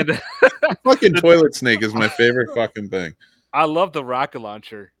 and fucking toilet snake is my favorite fucking thing. I love the rocket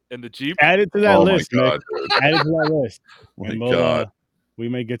launcher and the Jeep. Add it to that list, my God, add it to that list. My God. We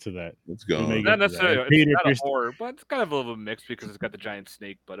may get to that. Let's go. Not necessarily. It's not a horror, but it's kind of a little mix because it's got the giant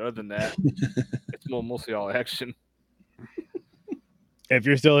snake. But other than that, it's mostly all action. If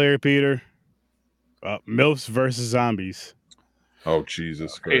you're still here, Peter, MILFs versus Zombies. Oh,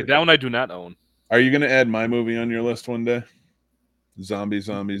 Jesus Christ. Hey, that one I do not own. Are you going to add my movie on your list one day? Zombies.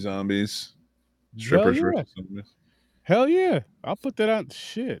 Strippers versus zombies. Hell yeah. I'll put that on.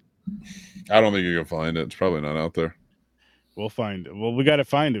 Shit. I don't think you can find it. It's probably not out there. We'll find it. Well, we got to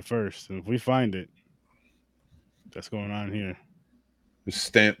find it first. And if we find it, that's going on here. It's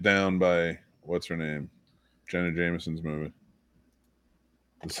stamped down by, what's her name? Jenna Jameson's movie.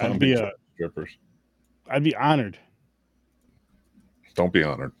 The zombie strippers. I'd be honored. Don't be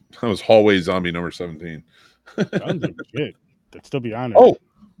honored. That was Hallway Zombie number 17. Shit. That'd still be honored. Oh,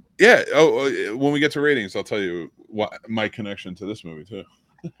 yeah. Oh, when we get to ratings, I'll tell you what my connection to this movie too.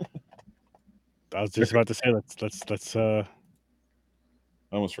 I was just about to say let's I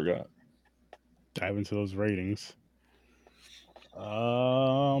almost forgot. Dive into those ratings.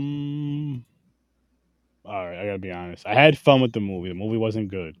 All right, I gotta be honest. I had fun with the movie. The movie wasn't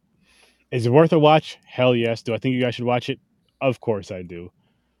good. Is it worth a watch? Hell yes. Do I think you guys should watch it? Of course I do.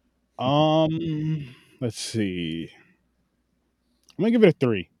 Let's see. I'm gonna give it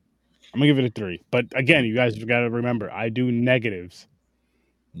a 3. But again, you guys gotta remember, I do negatives.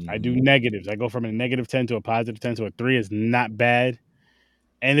 I go from a -10 to a +10, so a 3 is not bad.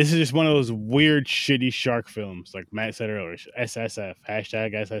 And this is just one of those weird, shitty shark films, like Matt said earlier. SSF,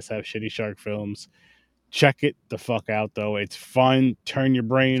 #SSF, shitty shark films. Check it the fuck out, though. It's fun. Turn your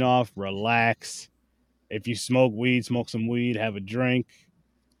brain off. Relax. If you smoke weed, smoke some weed. Have a drink.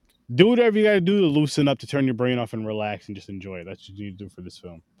 Do whatever you got to do to loosen up, to turn your brain off and relax and just enjoy it. That's what you need to do for this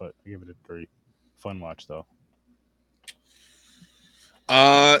film. But I give it a 3. Fun watch, though.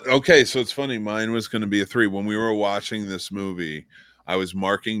 Okay, so it's funny. Mine was going to be a 3. When we were watching this movie, I was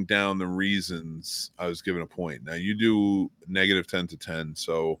marking down the reasons I was given a point. Now you do -10 to 10,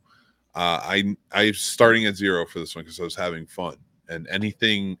 so I'm starting at 0 for this one because I was having fun, and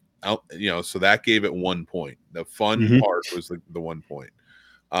anything out, so that gave it 1 point. The fun part was the 1 point.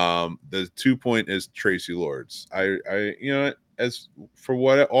 The 2 point is Tracy Lords. I as for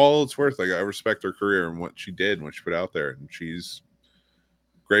what all it's worth, like I respect her career and what she did and what she put out there, and she's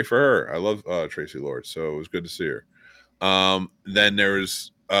great for her. I love Tracy Lord, so it was good to see her. Then there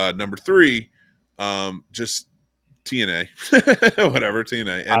was number 3, just TNA, whatever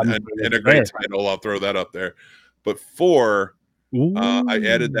TNA, and a great title. I'll throw that up there. But 4, I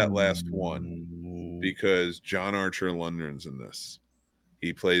added that last one because John Archer Lundgren's in this.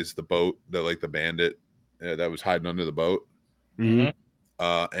 He plays the boat, the bandit that was hiding under the boat. Mm-hmm.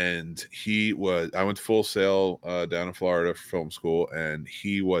 And I went to Full Sail down in Florida for film school, and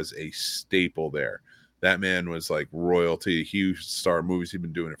he was a staple there. That man was like royalty. He starred movies. He'd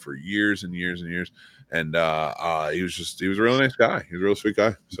been doing it for years and years and years. And he was a really nice guy. He was a real sweet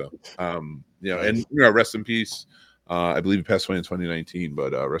guy. So, and rest in peace. I believe he passed away in 2019,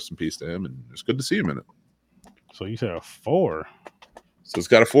 but rest in peace to him. And it's good to see him in it. So you said a 4. So it's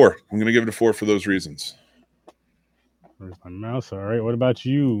got a 4. I'm going to give it a 4 for those reasons. Where's my mouse? All right. What about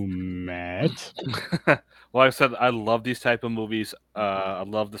you, Matt? Well, like I said, I love these type of movies. I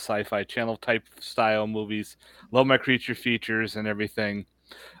love the Sci-Fi Channel type style movies. Love my creature features and everything.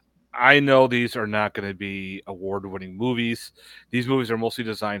 I know these are not going to be award-winning movies. These movies are mostly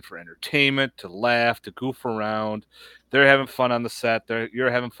designed for entertainment, to laugh, to goof around. They're having fun on the set.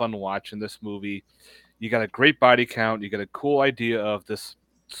 You're having fun watching this movie. You got a great body count. You got a cool idea of this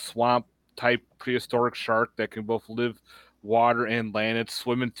swamp-type prehistoric shark that can both live water and land. It's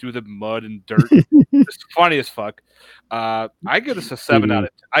swimming through the mud and dirt. It's funny as fuck. I give this a 7 out of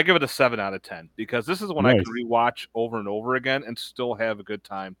 10. I give it a 7 out of 10 because this is one I can rewatch over and over again and still have a good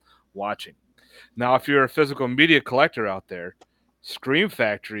time watching. Now, if you're a physical media collector out there, Scream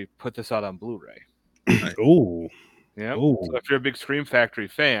Factory put this out on Blu-ray. Oh, yeah. So if you're a big Scream Factory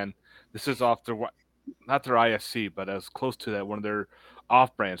fan, this is off their not their ISC, but as close to that, one of their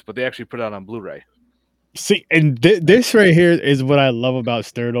off brands. But they actually put it out on Blu-ray. See, and this right here is what I love about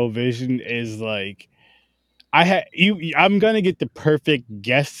Sturd Vision is like I'm gonna get the perfect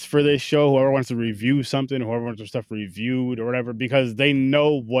guests for this show. Whoever wants to review something, whoever wants their stuff reviewed or whatever, because they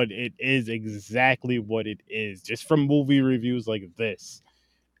know what it is, exactly what it is, just from movie reviews like this.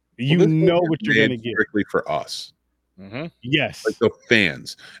 You know what you're gonna get strictly for us. Mm-hmm. Yes, like the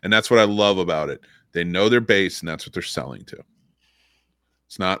fans, and that's what I love about it. They know their base, and that's what they're selling to.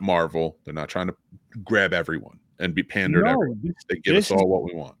 It's not Marvel. They're not trying to grab everyone and be pandered. They give us all what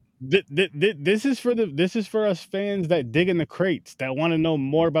we want. This is for us fans that dig in the crates, that want to know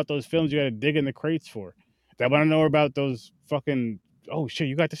more about those films you got to dig in the crates for, that want to know about those fucking, oh shit,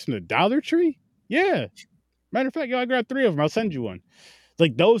 you got this from the Dollar Tree? Yeah. Matter of fact, I grabbed 3 of them. I'll send you one.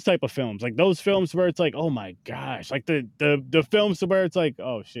 Like those type of films, like those films where it's like, oh my gosh, like the films where it's like,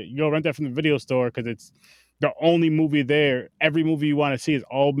 oh shit, you go rent that from the video store because it's the only movie there. Every movie you want to see is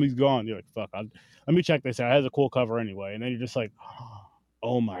always gone. You're like, fuck, let me check this out. It has a cool cover anyway. And then you're just like,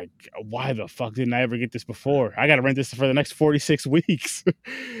 oh my God, why the fuck didn't I ever get this before? I got to rent this for the next 46 weeks.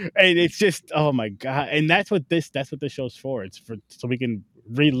 And it's just, oh my God. And that's what this show's for. It's so we can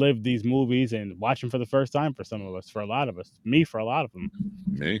relive these movies and watch them for the first time for some of us, for a lot of us, me, for a lot of them.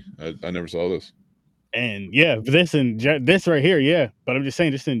 Me? I never saw this. And yeah, this right here, yeah. But I'm just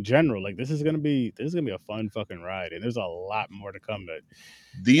saying, just in general, like this is gonna be a fun fucking ride, and there's a lot more to come.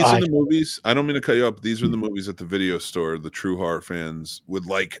 These are the movies. I don't mean to cut you up. These are the movies at the video store the true horror fans would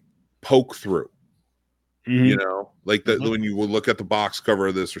like poke through. Mm-hmm. You know, like when you will look at the box cover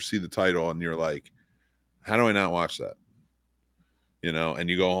of this or see the title, and you're like, "How do I not watch that?" You know, and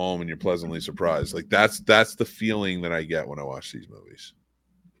you go home and you're pleasantly surprised. Like that's the feeling that I get when I watch these movies.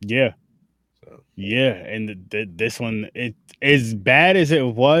 Yeah. Yeah, and this one, it as bad as it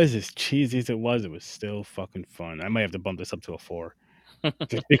was, as cheesy as it was still fucking fun. I might have to bump this up to a 4,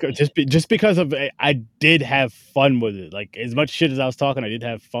 just because of I did have fun with it. Like as much shit as I was talking, I did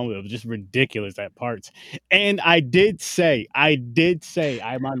have fun with it. It was just ridiculous at parts, and I did say,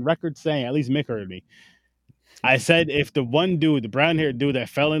 I'm on record saying, at least Mick heard me. I said if the one dude, the brown-haired dude that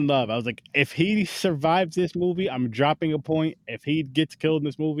fell in love, I was like, if he survives this movie, I'm dropping a point. If he gets killed in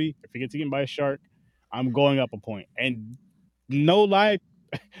this movie, if he gets eaten by a shark, I'm going up a point. And no lie,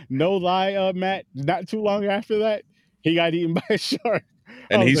 Matt, not too long after that, he got eaten by a shark.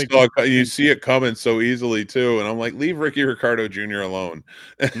 And you see it coming so easily too. And I'm like, leave Ricky Ricardo Jr. alone.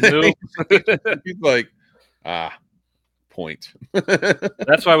 Nope. He's like, point.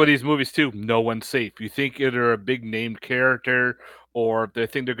 That's why with these movies too, no one's safe. You think either a big named character or they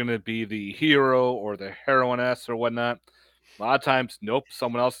think they're going to be the hero or the heroiness or whatnot. A lot of times, nope,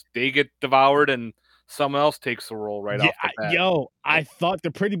 someone else, they get devoured and someone else takes the role right off the bat. I thought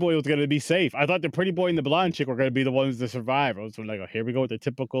the pretty boy was going to be safe. I thought the pretty boy and the blonde chick were going to be the ones to survive. I was like, oh, here we go with the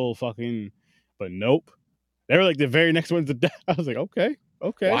typical fucking, but nope. They were like the very next ones to die. I was like, okay.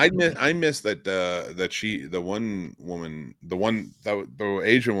 Well, I missed that the one woman, the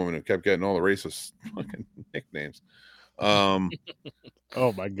Asian woman who kept getting all the racist fucking nicknames. Oh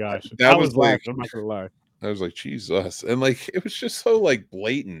my gosh, that I was was like, laughing. I'm not gonna lie. I was like, Jesus, and like it was just so like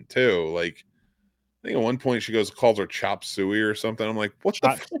blatant too. Like I think at one point she calls her chop suey or something. I'm like, what the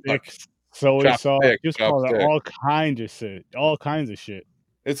fuck? Chopsticks, soy sauce, just call it Chopstick. all kinds of shit. All kinds of shit.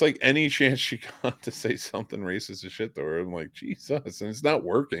 It's like any chance she got to say something racist as shit to her. I'm like, Jesus, and it's not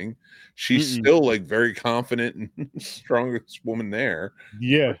working. She's still like very confident and strongest woman there.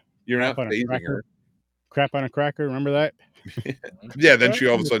 Yeah, you're not phasing her. Crap on a cracker. Remember that? Yeah. Then she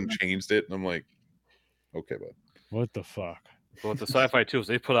all of a sudden changed it, and I'm like, okay, bud. What the fuck? Well, with the sci-fi too, is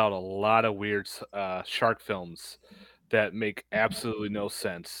they put out a lot of weird shark films that make absolutely no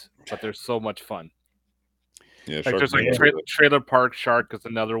sense, but they're so much fun. Yeah, like there's like Trailer Park Shark is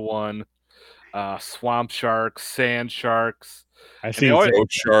another one. Swamp sharks, sand sharks. I see Boat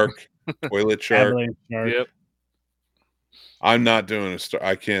shark, toilet shark. Yep. I'm not doing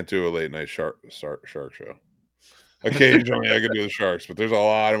I can't do a late night shark show. Occasionally I can do the sharks, but there's a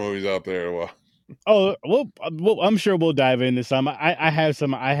lot of movies out there. Well, well, I'm sure we'll dive into some. I have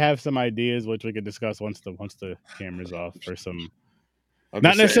some ideas which we could discuss once the camera's off for some.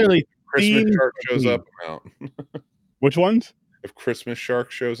 Not necessarily Christmas shark shows up, I'm out. Which ones? If Christmas shark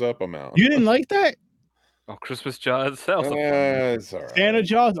shows up, I'm out. You didn't like that? Oh, Christmas Jaws. That was it's all right. Santa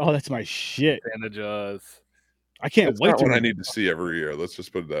Jaws. Oh, that's my shit. Santa Jaws. I can't wait. That's not what I need to see every year. Let's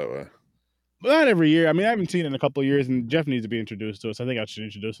just put it that way. Well, not every year. I mean, I haven't seen it in a couple of years, and Jeff needs to be introduced to it. So I think I should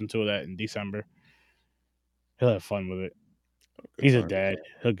introduce him to that in December. He'll have fun with it. He's a dad.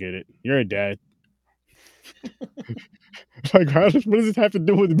 He'll get it. You're a dad. Like, what does this have to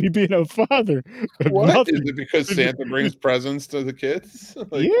do with me being a father? What? Is it because Santa brings presents to the kids?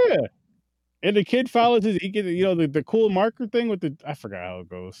 Yeah. And the kid follows he gets, the cool marker thing with the, I forgot how it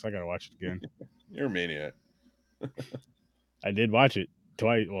goes. I gotta watch it again. You're a maniac. I did watch it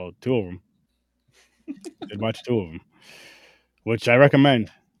twice. Well, two of them. I did watch two of them, which I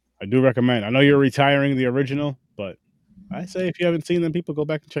recommend. I do recommend. I know you're retiring the original, but I say if you haven't seen them, people go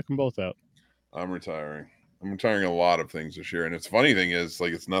back and check them both out. I'm retiring. I'm retiring a lot of things this year, and it's funny thing is,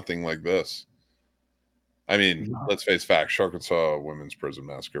 like, it's nothing like this. I mean, let's face facts. Sharkansas Women's Prison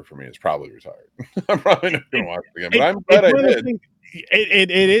Massacre for me is probably retired. I'm probably not going to watch it again, but I'm glad I did. It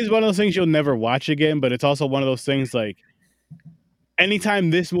is one of those things you'll never watch again, but it's also one of those things like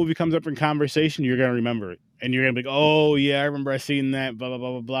anytime this movie comes up in conversation, you're going to remember it. And you're going to be like, oh, yeah, I remember I seen that, blah, blah,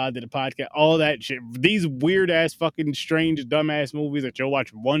 blah, blah, blah, did a podcast, all that shit. These weird-ass fucking strange, dumbass movies that you'll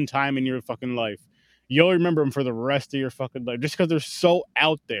watch one time in your fucking life. You'll remember them for the rest of your fucking life just because they're so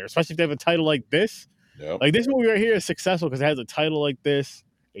out there, especially if they have a title like this. Yep. Like this movie right here is successful because it has a title like this.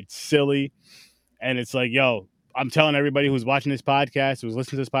 It's silly. And it's like, yo, I'm telling everybody who's watching this podcast, who's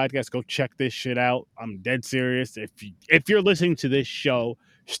listening to this podcast, go check this shit out. I'm dead serious. If you're listening to this show,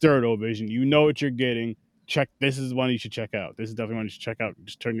 Sturd Vision, you know what you're getting. This is one you should check out. This is definitely one you should check out.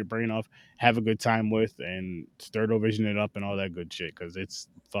 Just turn your brain off, have a good time with, and Sturd Vision it up and all that good shit because it's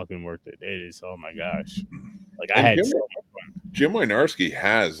fucking worth it. It is. Oh my gosh. Like I had so much fun. Jim Wynorski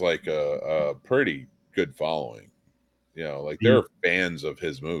has like a pretty good following. Like they're fans of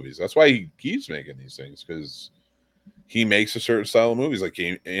his movies. That's why he keeps making these things, because he makes a certain style of movies, like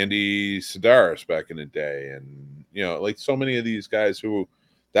Andy Sedaris back in the day, and like so many of these guys who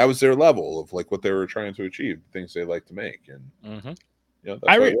that was their level of like what they were trying to achieve, things they like to make, and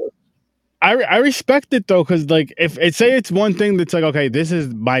I respect it though, because like if it's one thing that's like, okay, this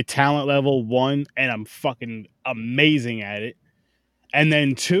is my talent level 1, and I'm fucking amazing at it, and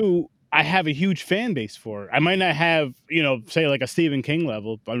then 2, I have a huge fan base for it. I might not have, say like a Stephen King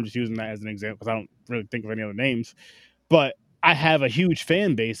level, but I'm just using that as an example because I don't really think of any other names. But I have a huge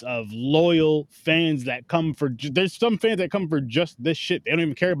fan base of loyal fans that come for. There's some fans that come for just this shit. They don't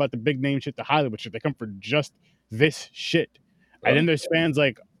even care about the big name shit, the Hollywood shit. They come for just this shit. And then there's fans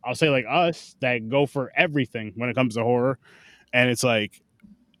like, I'll say like us, that go for everything when it comes to horror. And it's like,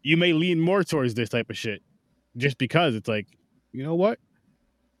 you may lean more towards this type of shit just because it's like, you know what?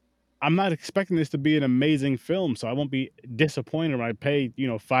 I'm not expecting this to be an amazing film, so I won't be disappointed when I pay,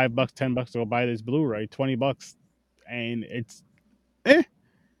 $5, $10 to go buy this Blu-ray, $20, and it's But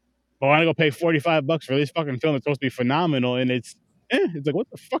I want to go pay $45 for this fucking film. It's supposed to be phenomenal, and it's like, what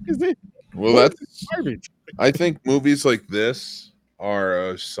the fuck is this? Well, that's garbage. I think movies like this are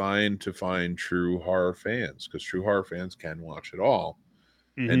a sign to find true horror fans, because true horror fans can watch it all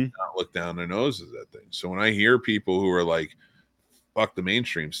and not look down their noses at things. So when I hear people who are like, fuck the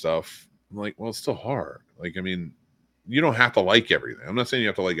mainstream stuff, I'm like, well, it's still horror. Like, I mean, you don't have to like everything. I'm not saying you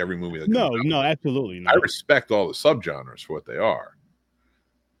have to like every movie that comes out. No, absolutely not. I respect all the subgenres for what they are.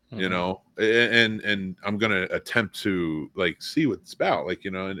 You know, and I'm gonna attempt to like see what it's about. Like,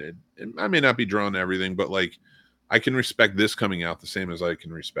 you know, and I may not be drawn to everything, but like I can respect this coming out the same as I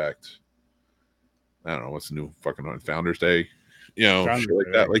can respect, I don't know, what's the new fucking on Founders Day, you know, shit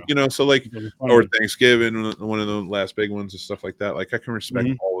like that. Like, you know, so like, or Thanksgiving, one of the last big ones and stuff like that. Like, I can respect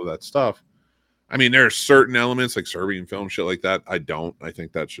all of that stuff. I mean, there are certain elements like Serbian film shit like that. I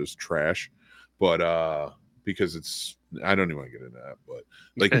think that's just trash. But because it's, I don't even want to get into that. But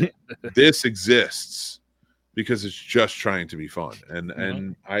like, this exists because it's just trying to be fun.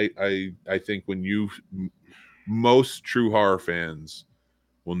 And I think when most true horror fans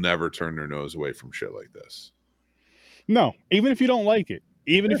will never turn their nose away from shit like this. No, even if you don't like it.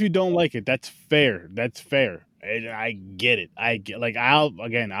 Even if you don't like it, that's fair. That's fair. I get it.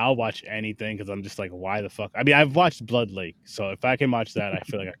 I'll watch anything because I'm just like, why the fuck? I mean, I've watched Blood Lake, so if I can watch that, I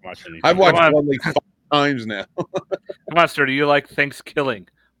feel like I can watch anything. I've watched Blood Lake 5 times now. Come on, sir. Do you like Thanksgiving?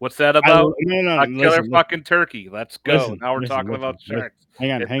 What's that about? No, killer fucking turkey. Let's go. Now we're talking about sharks.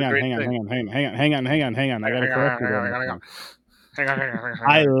 Hang on. I gotta correct you.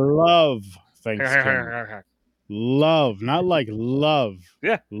 I love Thanksgiving. Love, not like love.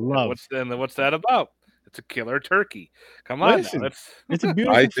 Yeah, love. What's that about? It's a killer turkey. Come on, it's a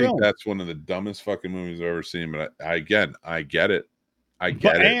beautiful I think film. that's one of the dumbest fucking movies I've ever seen. But I get it. I get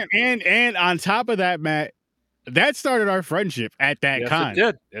it. And on top of that, Matt, that started our friendship at that con.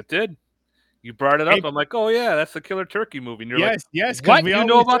 It did. You brought it up. I'm like, oh yeah, that's the killer turkey movie. And you're yes. what? You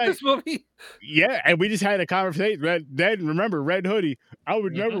know about this movie? Yeah, and we just had a conversation. Then remember Red Hoodie. I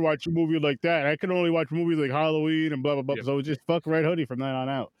would never watch a movie like that. I could only watch movies like Halloween and blah blah blah. Yep. So it was just fuck Red Hoodie from then on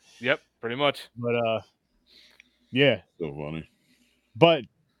out. Yep, pretty much. But yeah, so funny. But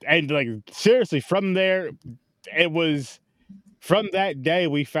and like seriously, from there, it was. From that day,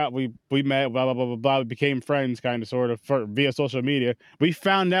 we met, blah, blah, blah, blah, blah. We became friends, kind of, sort of, via social media. We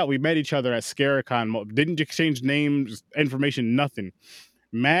found out we met each other at Scaricon. Didn't exchange names, information, nothing.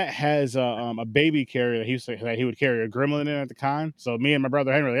 Matt has a baby carrier that he would carry a gremlin in at the con. So me and my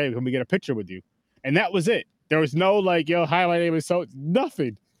brother Henry, hey, can we get a picture with you? And that was it. There was no like, yo, hi, my name is so,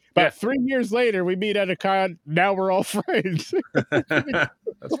 nothing. But 3 years later, we meet at a con. Now we're all friends. Yeah,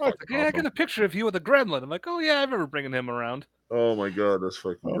 I got a picture of you with a gremlin. I'm like, oh yeah, I remember bringing him around. Oh my god, that's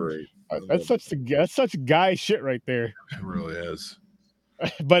fucking great. That's such guy shit right there. It really is.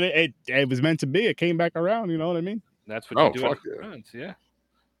 But it was meant to be. It came back around. You know what I mean? That's what you do with friends, yeah.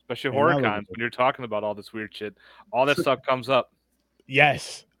 Especially horror cons when you're talking about all this weird shit. All that stuff comes up.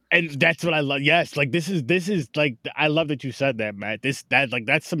 Yes. And that's what I love. Yes, like this is like I love that you said that, Matt.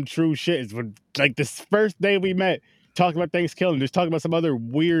 That's some true shit. It's when, like this first day we met, talking about Thanksgiving, just talking about some other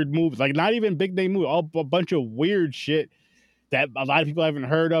weird movies, like not even big name movie, all a bunch of weird shit that a lot of people haven't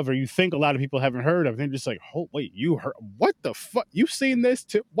heard of, or you think a lot of people haven't heard of. And they're just like, oh wait, you heard? What the fuck? You seen this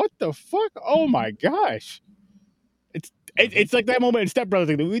too? What the fuck? Oh my gosh! It's like that moment in Step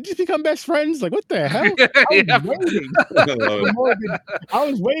Brothers. Like, we just become best friends. Like, what the hell? I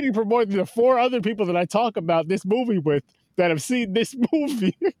was waiting for more than the 4 other people that I talk about this movie with that have seen this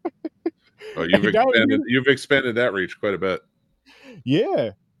movie. Oh, you've expanded that reach quite a bit. Yeah.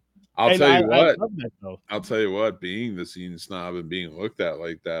 I'll tell you what, being the scene snob and being looked at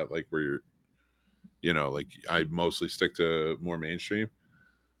like that, like where you're, you know, like I mostly stick to more mainstream.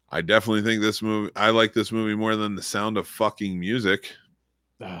 I definitely think I like this movie more than The Sound of Fucking Music.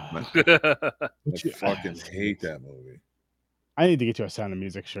 I fucking hate that movie. I need to get you a Sound of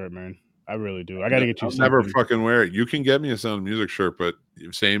Music shirt, man. I really do. I got to get you something. Never fucking wear it. You can get me a Sound of Music shirt, but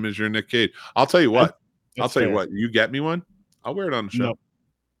same as your Nick Cage. I'll tell you what. You get me one, I'll wear it on the show. Nope.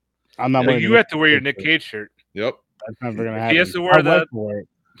 I'm not wearing You have to wear your Nick Cage shirt. Yep. That's never going to happen. He has to wear that.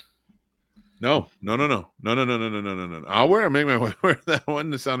 No. I'll wear it. Make my wife wear that one.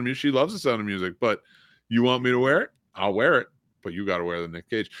 The Sound of Music. She loves The Sound of Music, but you want me to wear it? I'll wear it. But you got to wear the Nick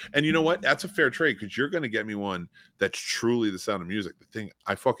Cage. And you know what? That's a fair trade because you're going to get me one that's truly The Sound of Music. The thing,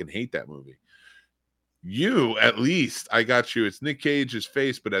 I fucking hate that movie. You, at least, I got you. It's Nick Cage's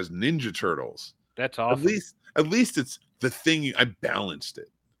face, but as Ninja Turtles. That's awesome. At least it's the thing. I balanced it.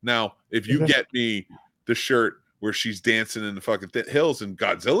 Now, if you get me the shirt where she's dancing in the fucking hills and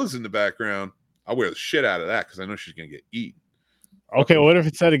Godzilla's in the background, I'll wear the shit out of that because I know she's going to get eaten. Okay, what if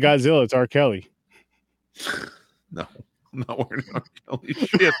instead of Godzilla, it's R. Kelly? No, I'm not wearing R. Kelly.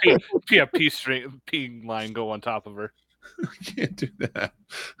 Yeah, P line go on top of her. I can't do that.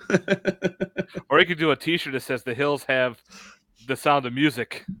 Or you could do a T-shirt that says "The Hills have the Sound of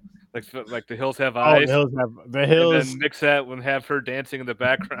Music." Like the hills have Oh, eyes. the And hills. then mix that and have her dancing in the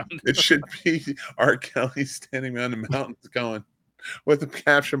background. It should be R. Kelly standing on the mountains going with a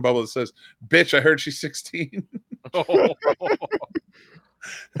caption bubble that says, "Bitch, I heard she's 16."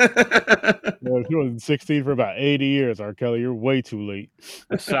 She was 16 for about 80 years, R. Kelly. You're way too late.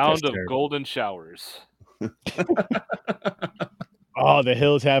 The sound of terrible. golden showers. Oh, the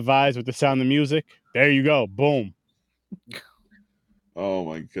hills have eyes with the sound of music. There you go. Boom. Oh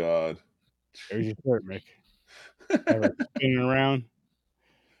my God. There's your shirt, Mick. Have her spinning around.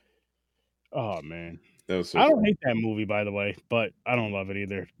 Oh man. That was so I don't funny. hate that movie, by the way, but I don't love it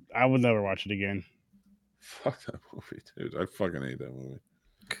either. I would never watch it again. Fuck that movie, dude. I fucking hate that movie.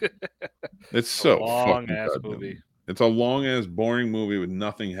 It's so long fucking ass goddamn. movie. It's a long ass boring movie with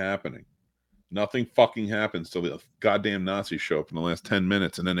nothing happening. Nothing fucking happens till the goddamn Nazis show up in the last 10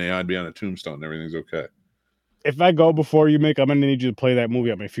 minutes, and then they hide behind a tombstone and everything's okay. If I go before you, Mick, I'm gonna need you to play that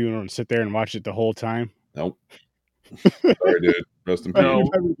movie at my funeral and sit there and watch it the whole time. Nope. Sorry, dude. Rest in peace. No,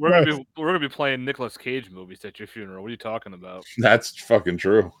 we're gonna be playing Nicolas Cage movies at your funeral. What are you talking about? That's fucking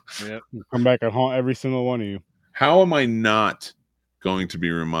true. Yep. Come back and haunt every single one of you. How am I not going to be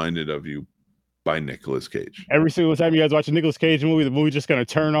reminded of you by Nicolas Cage? Every single time you guys watch a Nicolas Cage movie, the movie's just gonna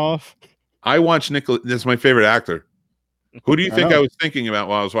turn off. I watch Nicolas. That's my favorite actor. Who do you think know. I was thinking about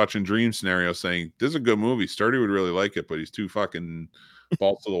while I was watching Dream Scenario? Saying this is a good movie. Sturdy would really like it, but he's too fucking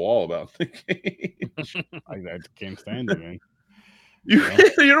balls to the wall about the Cage. I can't stand it, man. You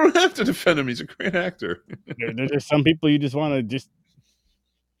don't have to defend him. He's a great actor. There's just some people you just want to just,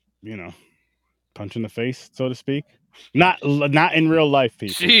 punch in the face, so to speak. Not in real life,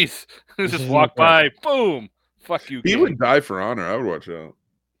 people. Jeez, just walk by, boom, fuck you. He King. would die for honor. I would watch out.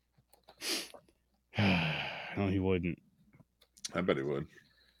 No, he wouldn't. I bet he would.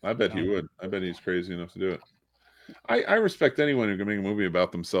 I bet he would. I bet he's crazy enough to do it. I respect anyone who can make a movie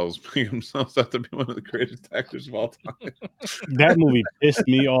about themselves, making themselves out to be one of the greatest actors of all time. That movie pissed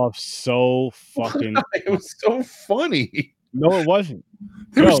me off so fucking. It was so funny. No, it wasn't.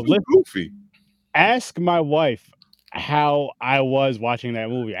 It was so goofy. Ask my wife how I was watching that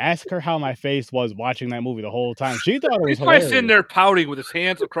movie. Ask her how my face was watching that movie the whole time. She thought it was He's hilarious. probably sitting there pouting with his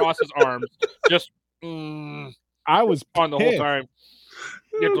hands across his arms, just I was on the whole time.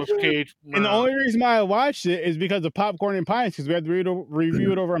 Nicolas Cage. And the only reason why I watched it is because of Popcorn and Pints, because we had to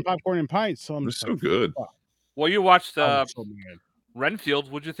review it over on Popcorn and Pints. So it's so good. Well, you watched so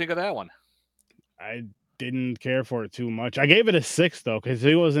Renfield. What'd you think of that one? I didn't care for it too much. I gave it a 6 though, because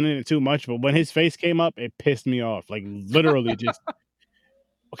he wasn't in it too much. But when his face came up, it pissed me off. Like literally, just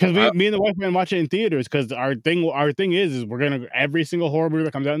because me and the wife man watch it in theaters. Because our thing is we're gonna every single horror movie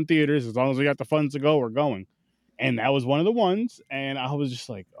that comes out in theaters, as long as we got the funds to go, we're going. And that was one of the ones, and I was just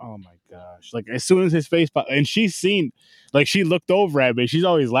like, "Oh my gosh!" Like as soon as his face popped, and she looked over at me. She's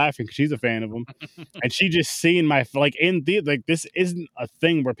always laughing because she's a fan of him, and she just seen my in the this isn't a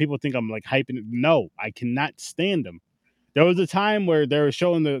thing where people think I'm like hyping it. No, I cannot stand him. There was a time where they were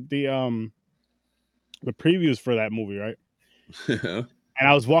showing the previews for that movie, right? Yeah. And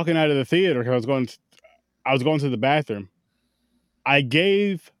I was walking out of the theater. I was going to the bathroom. I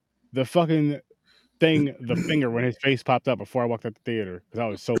gave the fucking thing the finger when his face popped up before I walked out the theater because I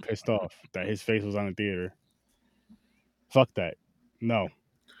was so pissed off that his face was on the theater. Fuck that. No.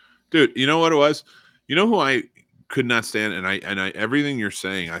 Dude, you know what it was? You know who I could not stand, and I everything you're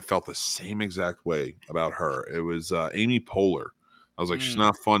saying, I felt the same exact way about her. It was Amy Poehler. I was like, she's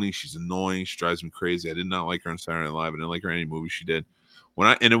not funny, she's annoying, she drives me crazy. I did not like her on Saturday Night Live. I didn't like her in any movie she did.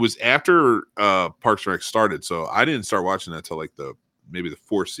 And it was after Parks and Rec started, so I didn't start watching that till like maybe the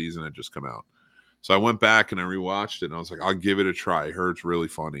 4th season had just come out. So I went back and I rewatched it, and I was like, I'll give it a try. I heard it's really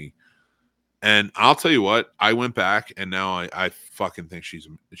funny. And I'll tell you what, I went back, and now I fucking think she's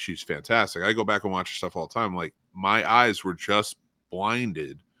fantastic. I go back and watch her stuff all the time. Like, my eyes were just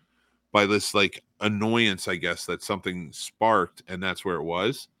blinded by this, like, annoyance, I guess, that something sparked, and that's where it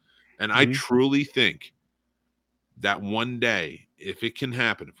was. And I truly think that one day, if it can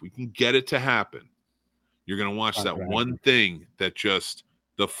happen, if we can get it to happen, you're going to watch that one thing that just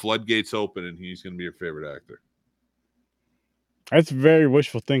the floodgates open and he's going to be your favorite actor. That's very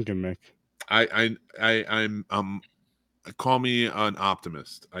wishful thinking, Mick. I'm call me an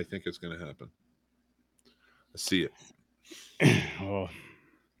optimist. I think it's going to happen. I see it. Oh,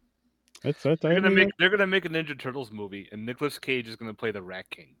 they're gonna make a Ninja Turtles movie, and Nicolas Cage is gonna play the Rat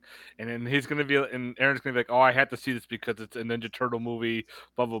King, and then he's gonna be, and Aaron's gonna be like, "Oh, I had to see this because it's a Ninja Turtle movie,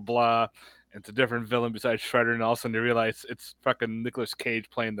 blah blah blah." It's a different villain besides Shredder, and all of a sudden you realize it's fucking Nicolas Cage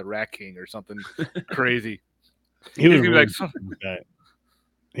playing the Rat King or something crazy. He would ruin something like that.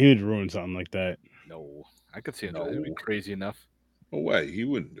 He would ruin something like that. No, I could see it. It'd be crazy enough. No way, he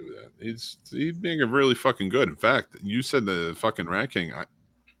wouldn't do that. He'd make it really fucking good. In fact, you said the fucking Rat King. I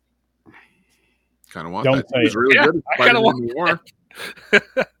kind of want Don't that. say He was it. really Yeah, good at I kind of Spider-Man want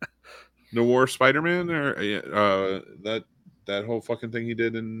Noir. Noir Spider-Man, or that whole fucking thing he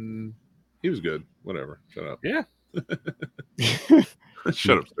did, and he was good. Whatever. Shut up. Yeah.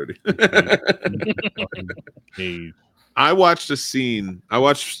 Shut up, Sturdy. Fucking cave. I watched a scene. I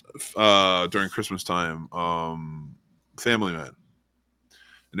watched during Christmas time, Family Man,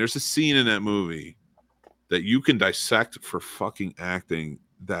 and there's a scene in that movie that you can dissect for fucking acting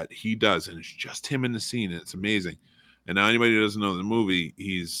that he does, and it's just him in the scene, and it's amazing. And now anybody who doesn't know the movie,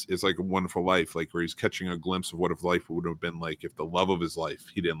 it's like A Wonderful Life, like where he's catching a glimpse of what if life would have been like if the love of his life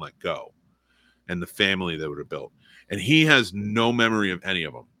he didn't let go, and the family that would have built. And he has no memory of any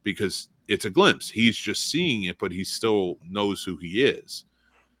of them because it's a glimpse. He's just seeing it, but he still knows who he is.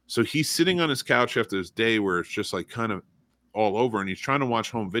 So he's sitting on his couch after this day where it's just like kind of all over, and he's trying to watch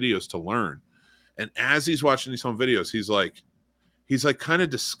home videos to learn. And as he's watching these home videos, he's like kind of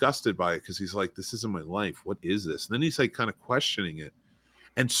disgusted by it because he's like, this isn't my life. What is this? And then he's like kind of questioning it.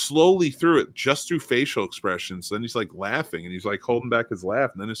 And slowly through it, just through facial expressions, then he's like laughing and he's like holding back his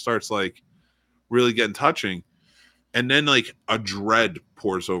laugh. And then it starts like really getting touching. And then like a dread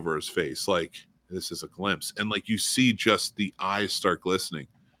pours over his face. Like, this is a glimpse. And like you see just the eyes start glistening.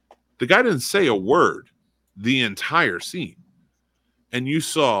 The guy didn't say a word the entire scene. And you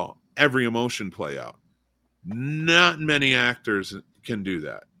saw every emotion play out. Not many actors can do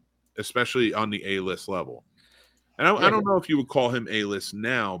that, especially on the A-list level. And I don't know if you would call him A-list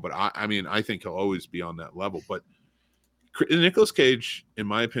now, but I mean, I think he'll always be on that level. But Nicolas Cage, in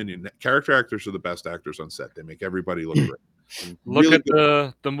my opinion, character actors are the best actors on set. They make everybody look great. Look Really at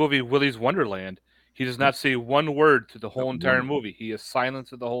the movie Willy's Wonderland. He does not say one word through the whole entire movie. He is silent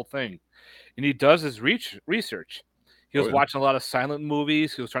through the whole thing. And he does his research. He was watching a lot of silent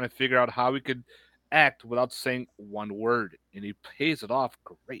movies. He was trying to figure out how he could act without saying one word. And he pays it off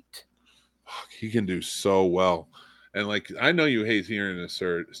great. He can do so well. And like, I know you hate hearing this,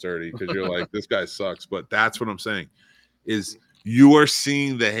 Sturdy, because you're like, this guy sucks. But that's what I'm saying, is you are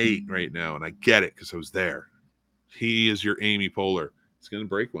seeing the hate right now. And I get it because I was there. He is your Amy Poehler. It's going to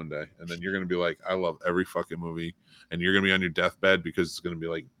break one day. And then you're going to be like, I love every fucking movie. And you're going to be on your deathbed because it's going to be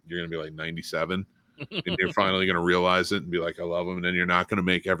like, you're going to be like 97. And you're finally going to realize it and be like, I love him. And then you're not going to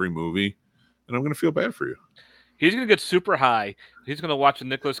make every movie. And I'm going to feel bad for you. He's going to get super high. He's going to watch a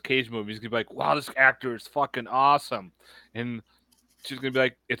Nicolas Cage movie. He's going to be like, wow, this actor is fucking awesome. And she's going to be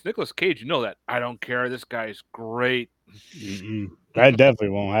like, it's Nicolas Cage. You know that. I don't care. This guy is great. That definitely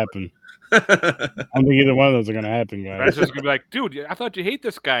won't happen. I don't think either one of those are going to happen, guys. That's just going to be like, dude, I thought you hate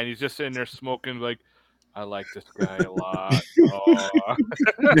this guy. And he's just sitting there smoking like, I like this guy a lot. Oh.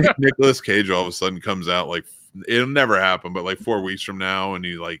 Nicolas Cage all of a sudden comes out like, it'll never happen, but like 4 weeks from now, and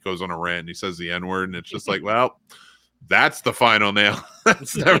he like goes on a rant and he says the N-word, and it's just like, well, that's the final nail.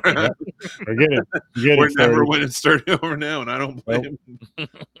 That's never happened. Forget it. We're never winning Sturdy over now, and I don't blame him.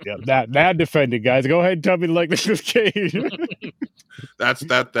 Yeah, that defended, guys. Go ahead and tell me like Nicolas Cage.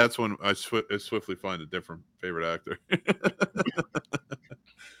 That's when I swiftly find a different favorite actor.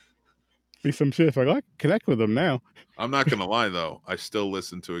 Be some shit if I like connect with him now. I'm not gonna lie though, I still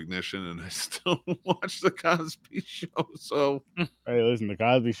listen to Ignition and I still watch the Cosby Show. So hey, listen, the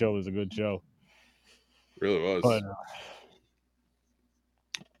Cosby Show was a good show. Really was. But,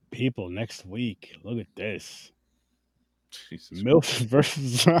 people, next week, look at this. Jesus. MILF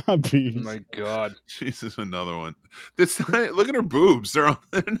versus Zombies. Oh my God. Jesus, another one. Look at her boobs. They're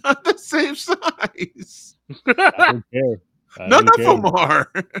not the same size. I don't care. None of them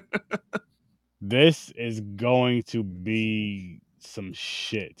are. This is going to be some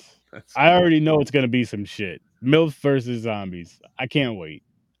shit. I already know it's going to be some shit. MILF versus Zombies. I can't wait.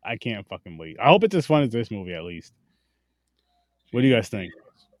 I can't fucking wait. I hope it's as fun as this movie, at least. What do you guys think?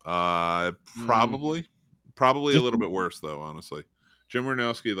 Probably a little bit worse, though, honestly. Jim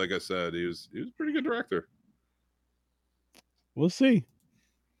Wynorski, like I said, he was a pretty good director. We'll see.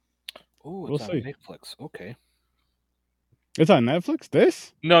 Oh, it's on Netflix. Okay. It's on Netflix?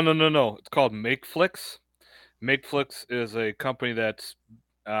 This? No. It's called MakeFlix. MakeFlix is a company that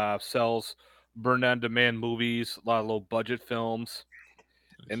sells burn-on-demand movies, a lot of low-budget films,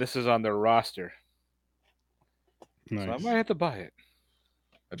 and this is on their roster. Nice. So I might have to buy it.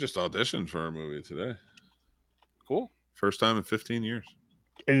 I just auditioned for a movie today. Cool. First time in 15 years.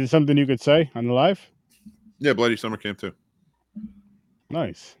 Is it something you could say on the live? Yeah, Bloody Summer Camp 2.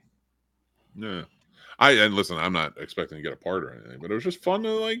 Nice. Yeah. And listen, I'm not expecting to get a part or anything, but it was just fun to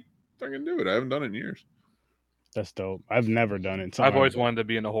like fucking do it. I haven't done it in years. That's dope. I've never done it. I've always wanted to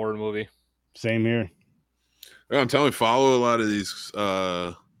be in a horror movie. Same here. I'm telling you, follow a lot of these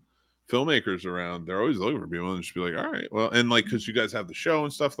filmmakers around. They're always looking for people and just be like, all right, well, and like, because you guys have the show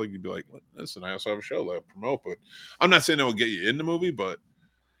and stuff, like you'd be like, listen, I also have a show that I promote, but I'm not saying it will get you in the movie, but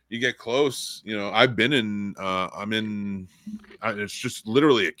you get close. You know, I've been in, it's just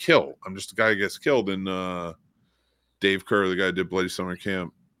literally a kill. I'm just a guy who gets killed in Dave Kerr, the guy who did Bloody Summer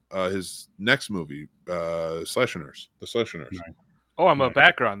Camp, his next movie, Slasher Nurse, The Slasher Nurse. Right. Oh, I'm a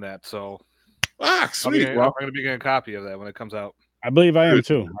backer on that, so sweet. I'm going to be getting a copy of that when it comes out. I believe I am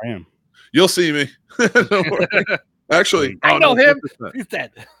too. I am. You'll see me. Don't worry. Actually, I know him. He's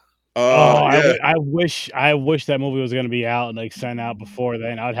dead. Yeah. I wish that movie was going to be out and like sent out before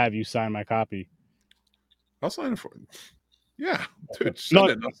then. I'd have you sign my copy. I'll sign it for you. Yeah, dude, send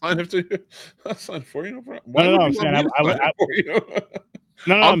it. I'll sign it to you. I'll sign it for you. No problem. No, I'm saying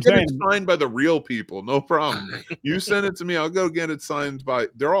I'll get it signed by the real people. No problem. You send it to me. I'll go get it signed by.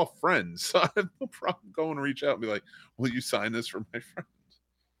 They're all friends, so I have no problem going to reach out and be like, "Will you sign this for my friend?"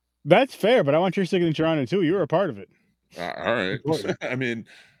 That's fair, but I want your signature on it too. You were a part of it. All right. I mean,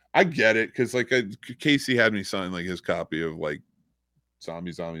 I get it because like Casey had me sign like his copy of like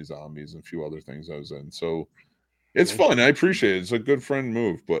Zombies, and a few other things I was in. So it's fun. I appreciate it. It's a good friend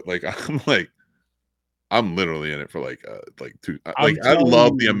move, but like I'm literally in it for like two. Like I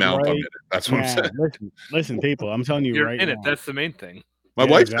love the amount I'm in it. That's what I'm saying. Listen, people. I'm telling you, you're right in now. it. That's the main thing. My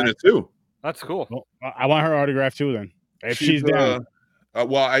wife's in it too. That's cool. Well, I want her autograph too. Then if she's down.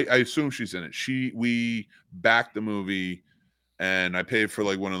 Well, I assume she's in it. We backed the movie, and I paid for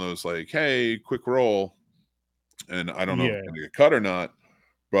like one of those like, hey, quick roll, and I don't know if it's gonna get cut or not,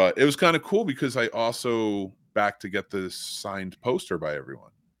 but it was kind of cool because I also backed to get this signed poster by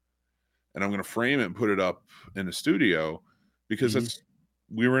everyone, and I'm gonna frame it and put it up in the studio because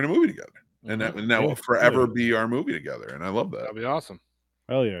we were in a movie together, and that will forever be our movie together, and I love that. That'd be awesome.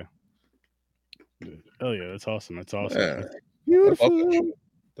 Hell yeah. Oh yeah, that's awesome. That's awesome. Yeah. That's beautiful.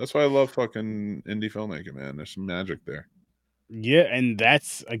 That's why I love fucking indie filmmaking, man. There's some magic there. Yeah, and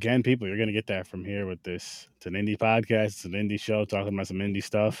that's again, people, you're gonna get that from here with this. It's an indie podcast, it's an indie show talking about some indie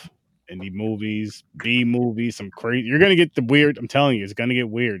stuff, indie movies, B movies, some crazy. You're gonna get the weird. I'm telling you, it's gonna get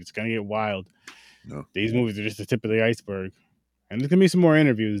weird. It's gonna get wild. No. These movies are just the tip of the iceberg, and there's gonna be some more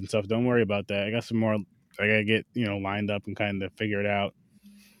interviews and stuff. Don't worry about that. I got some more. I gotta get lined up and kind of figure it out.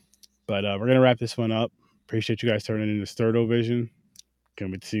 But we're gonna wrap this one up. Appreciate you guys turning into Sturdo Vision. Can't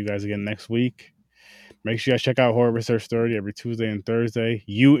wait to see you guys again next week. Make sure you guys check out Horror Research 30 every Tuesday and Thursday.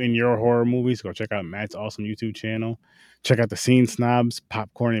 You and your horror movies. Go check out Matt's awesome YouTube channel. Check out the Scene Snobs,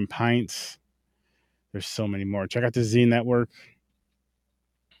 Popcorn and Pints. There's so many more. Check out the Z Network.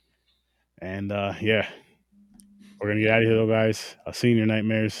 And yeah, we're gonna get out of here though, guys. I'll see you in your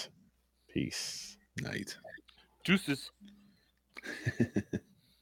nightmares. Peace. Night. Juices.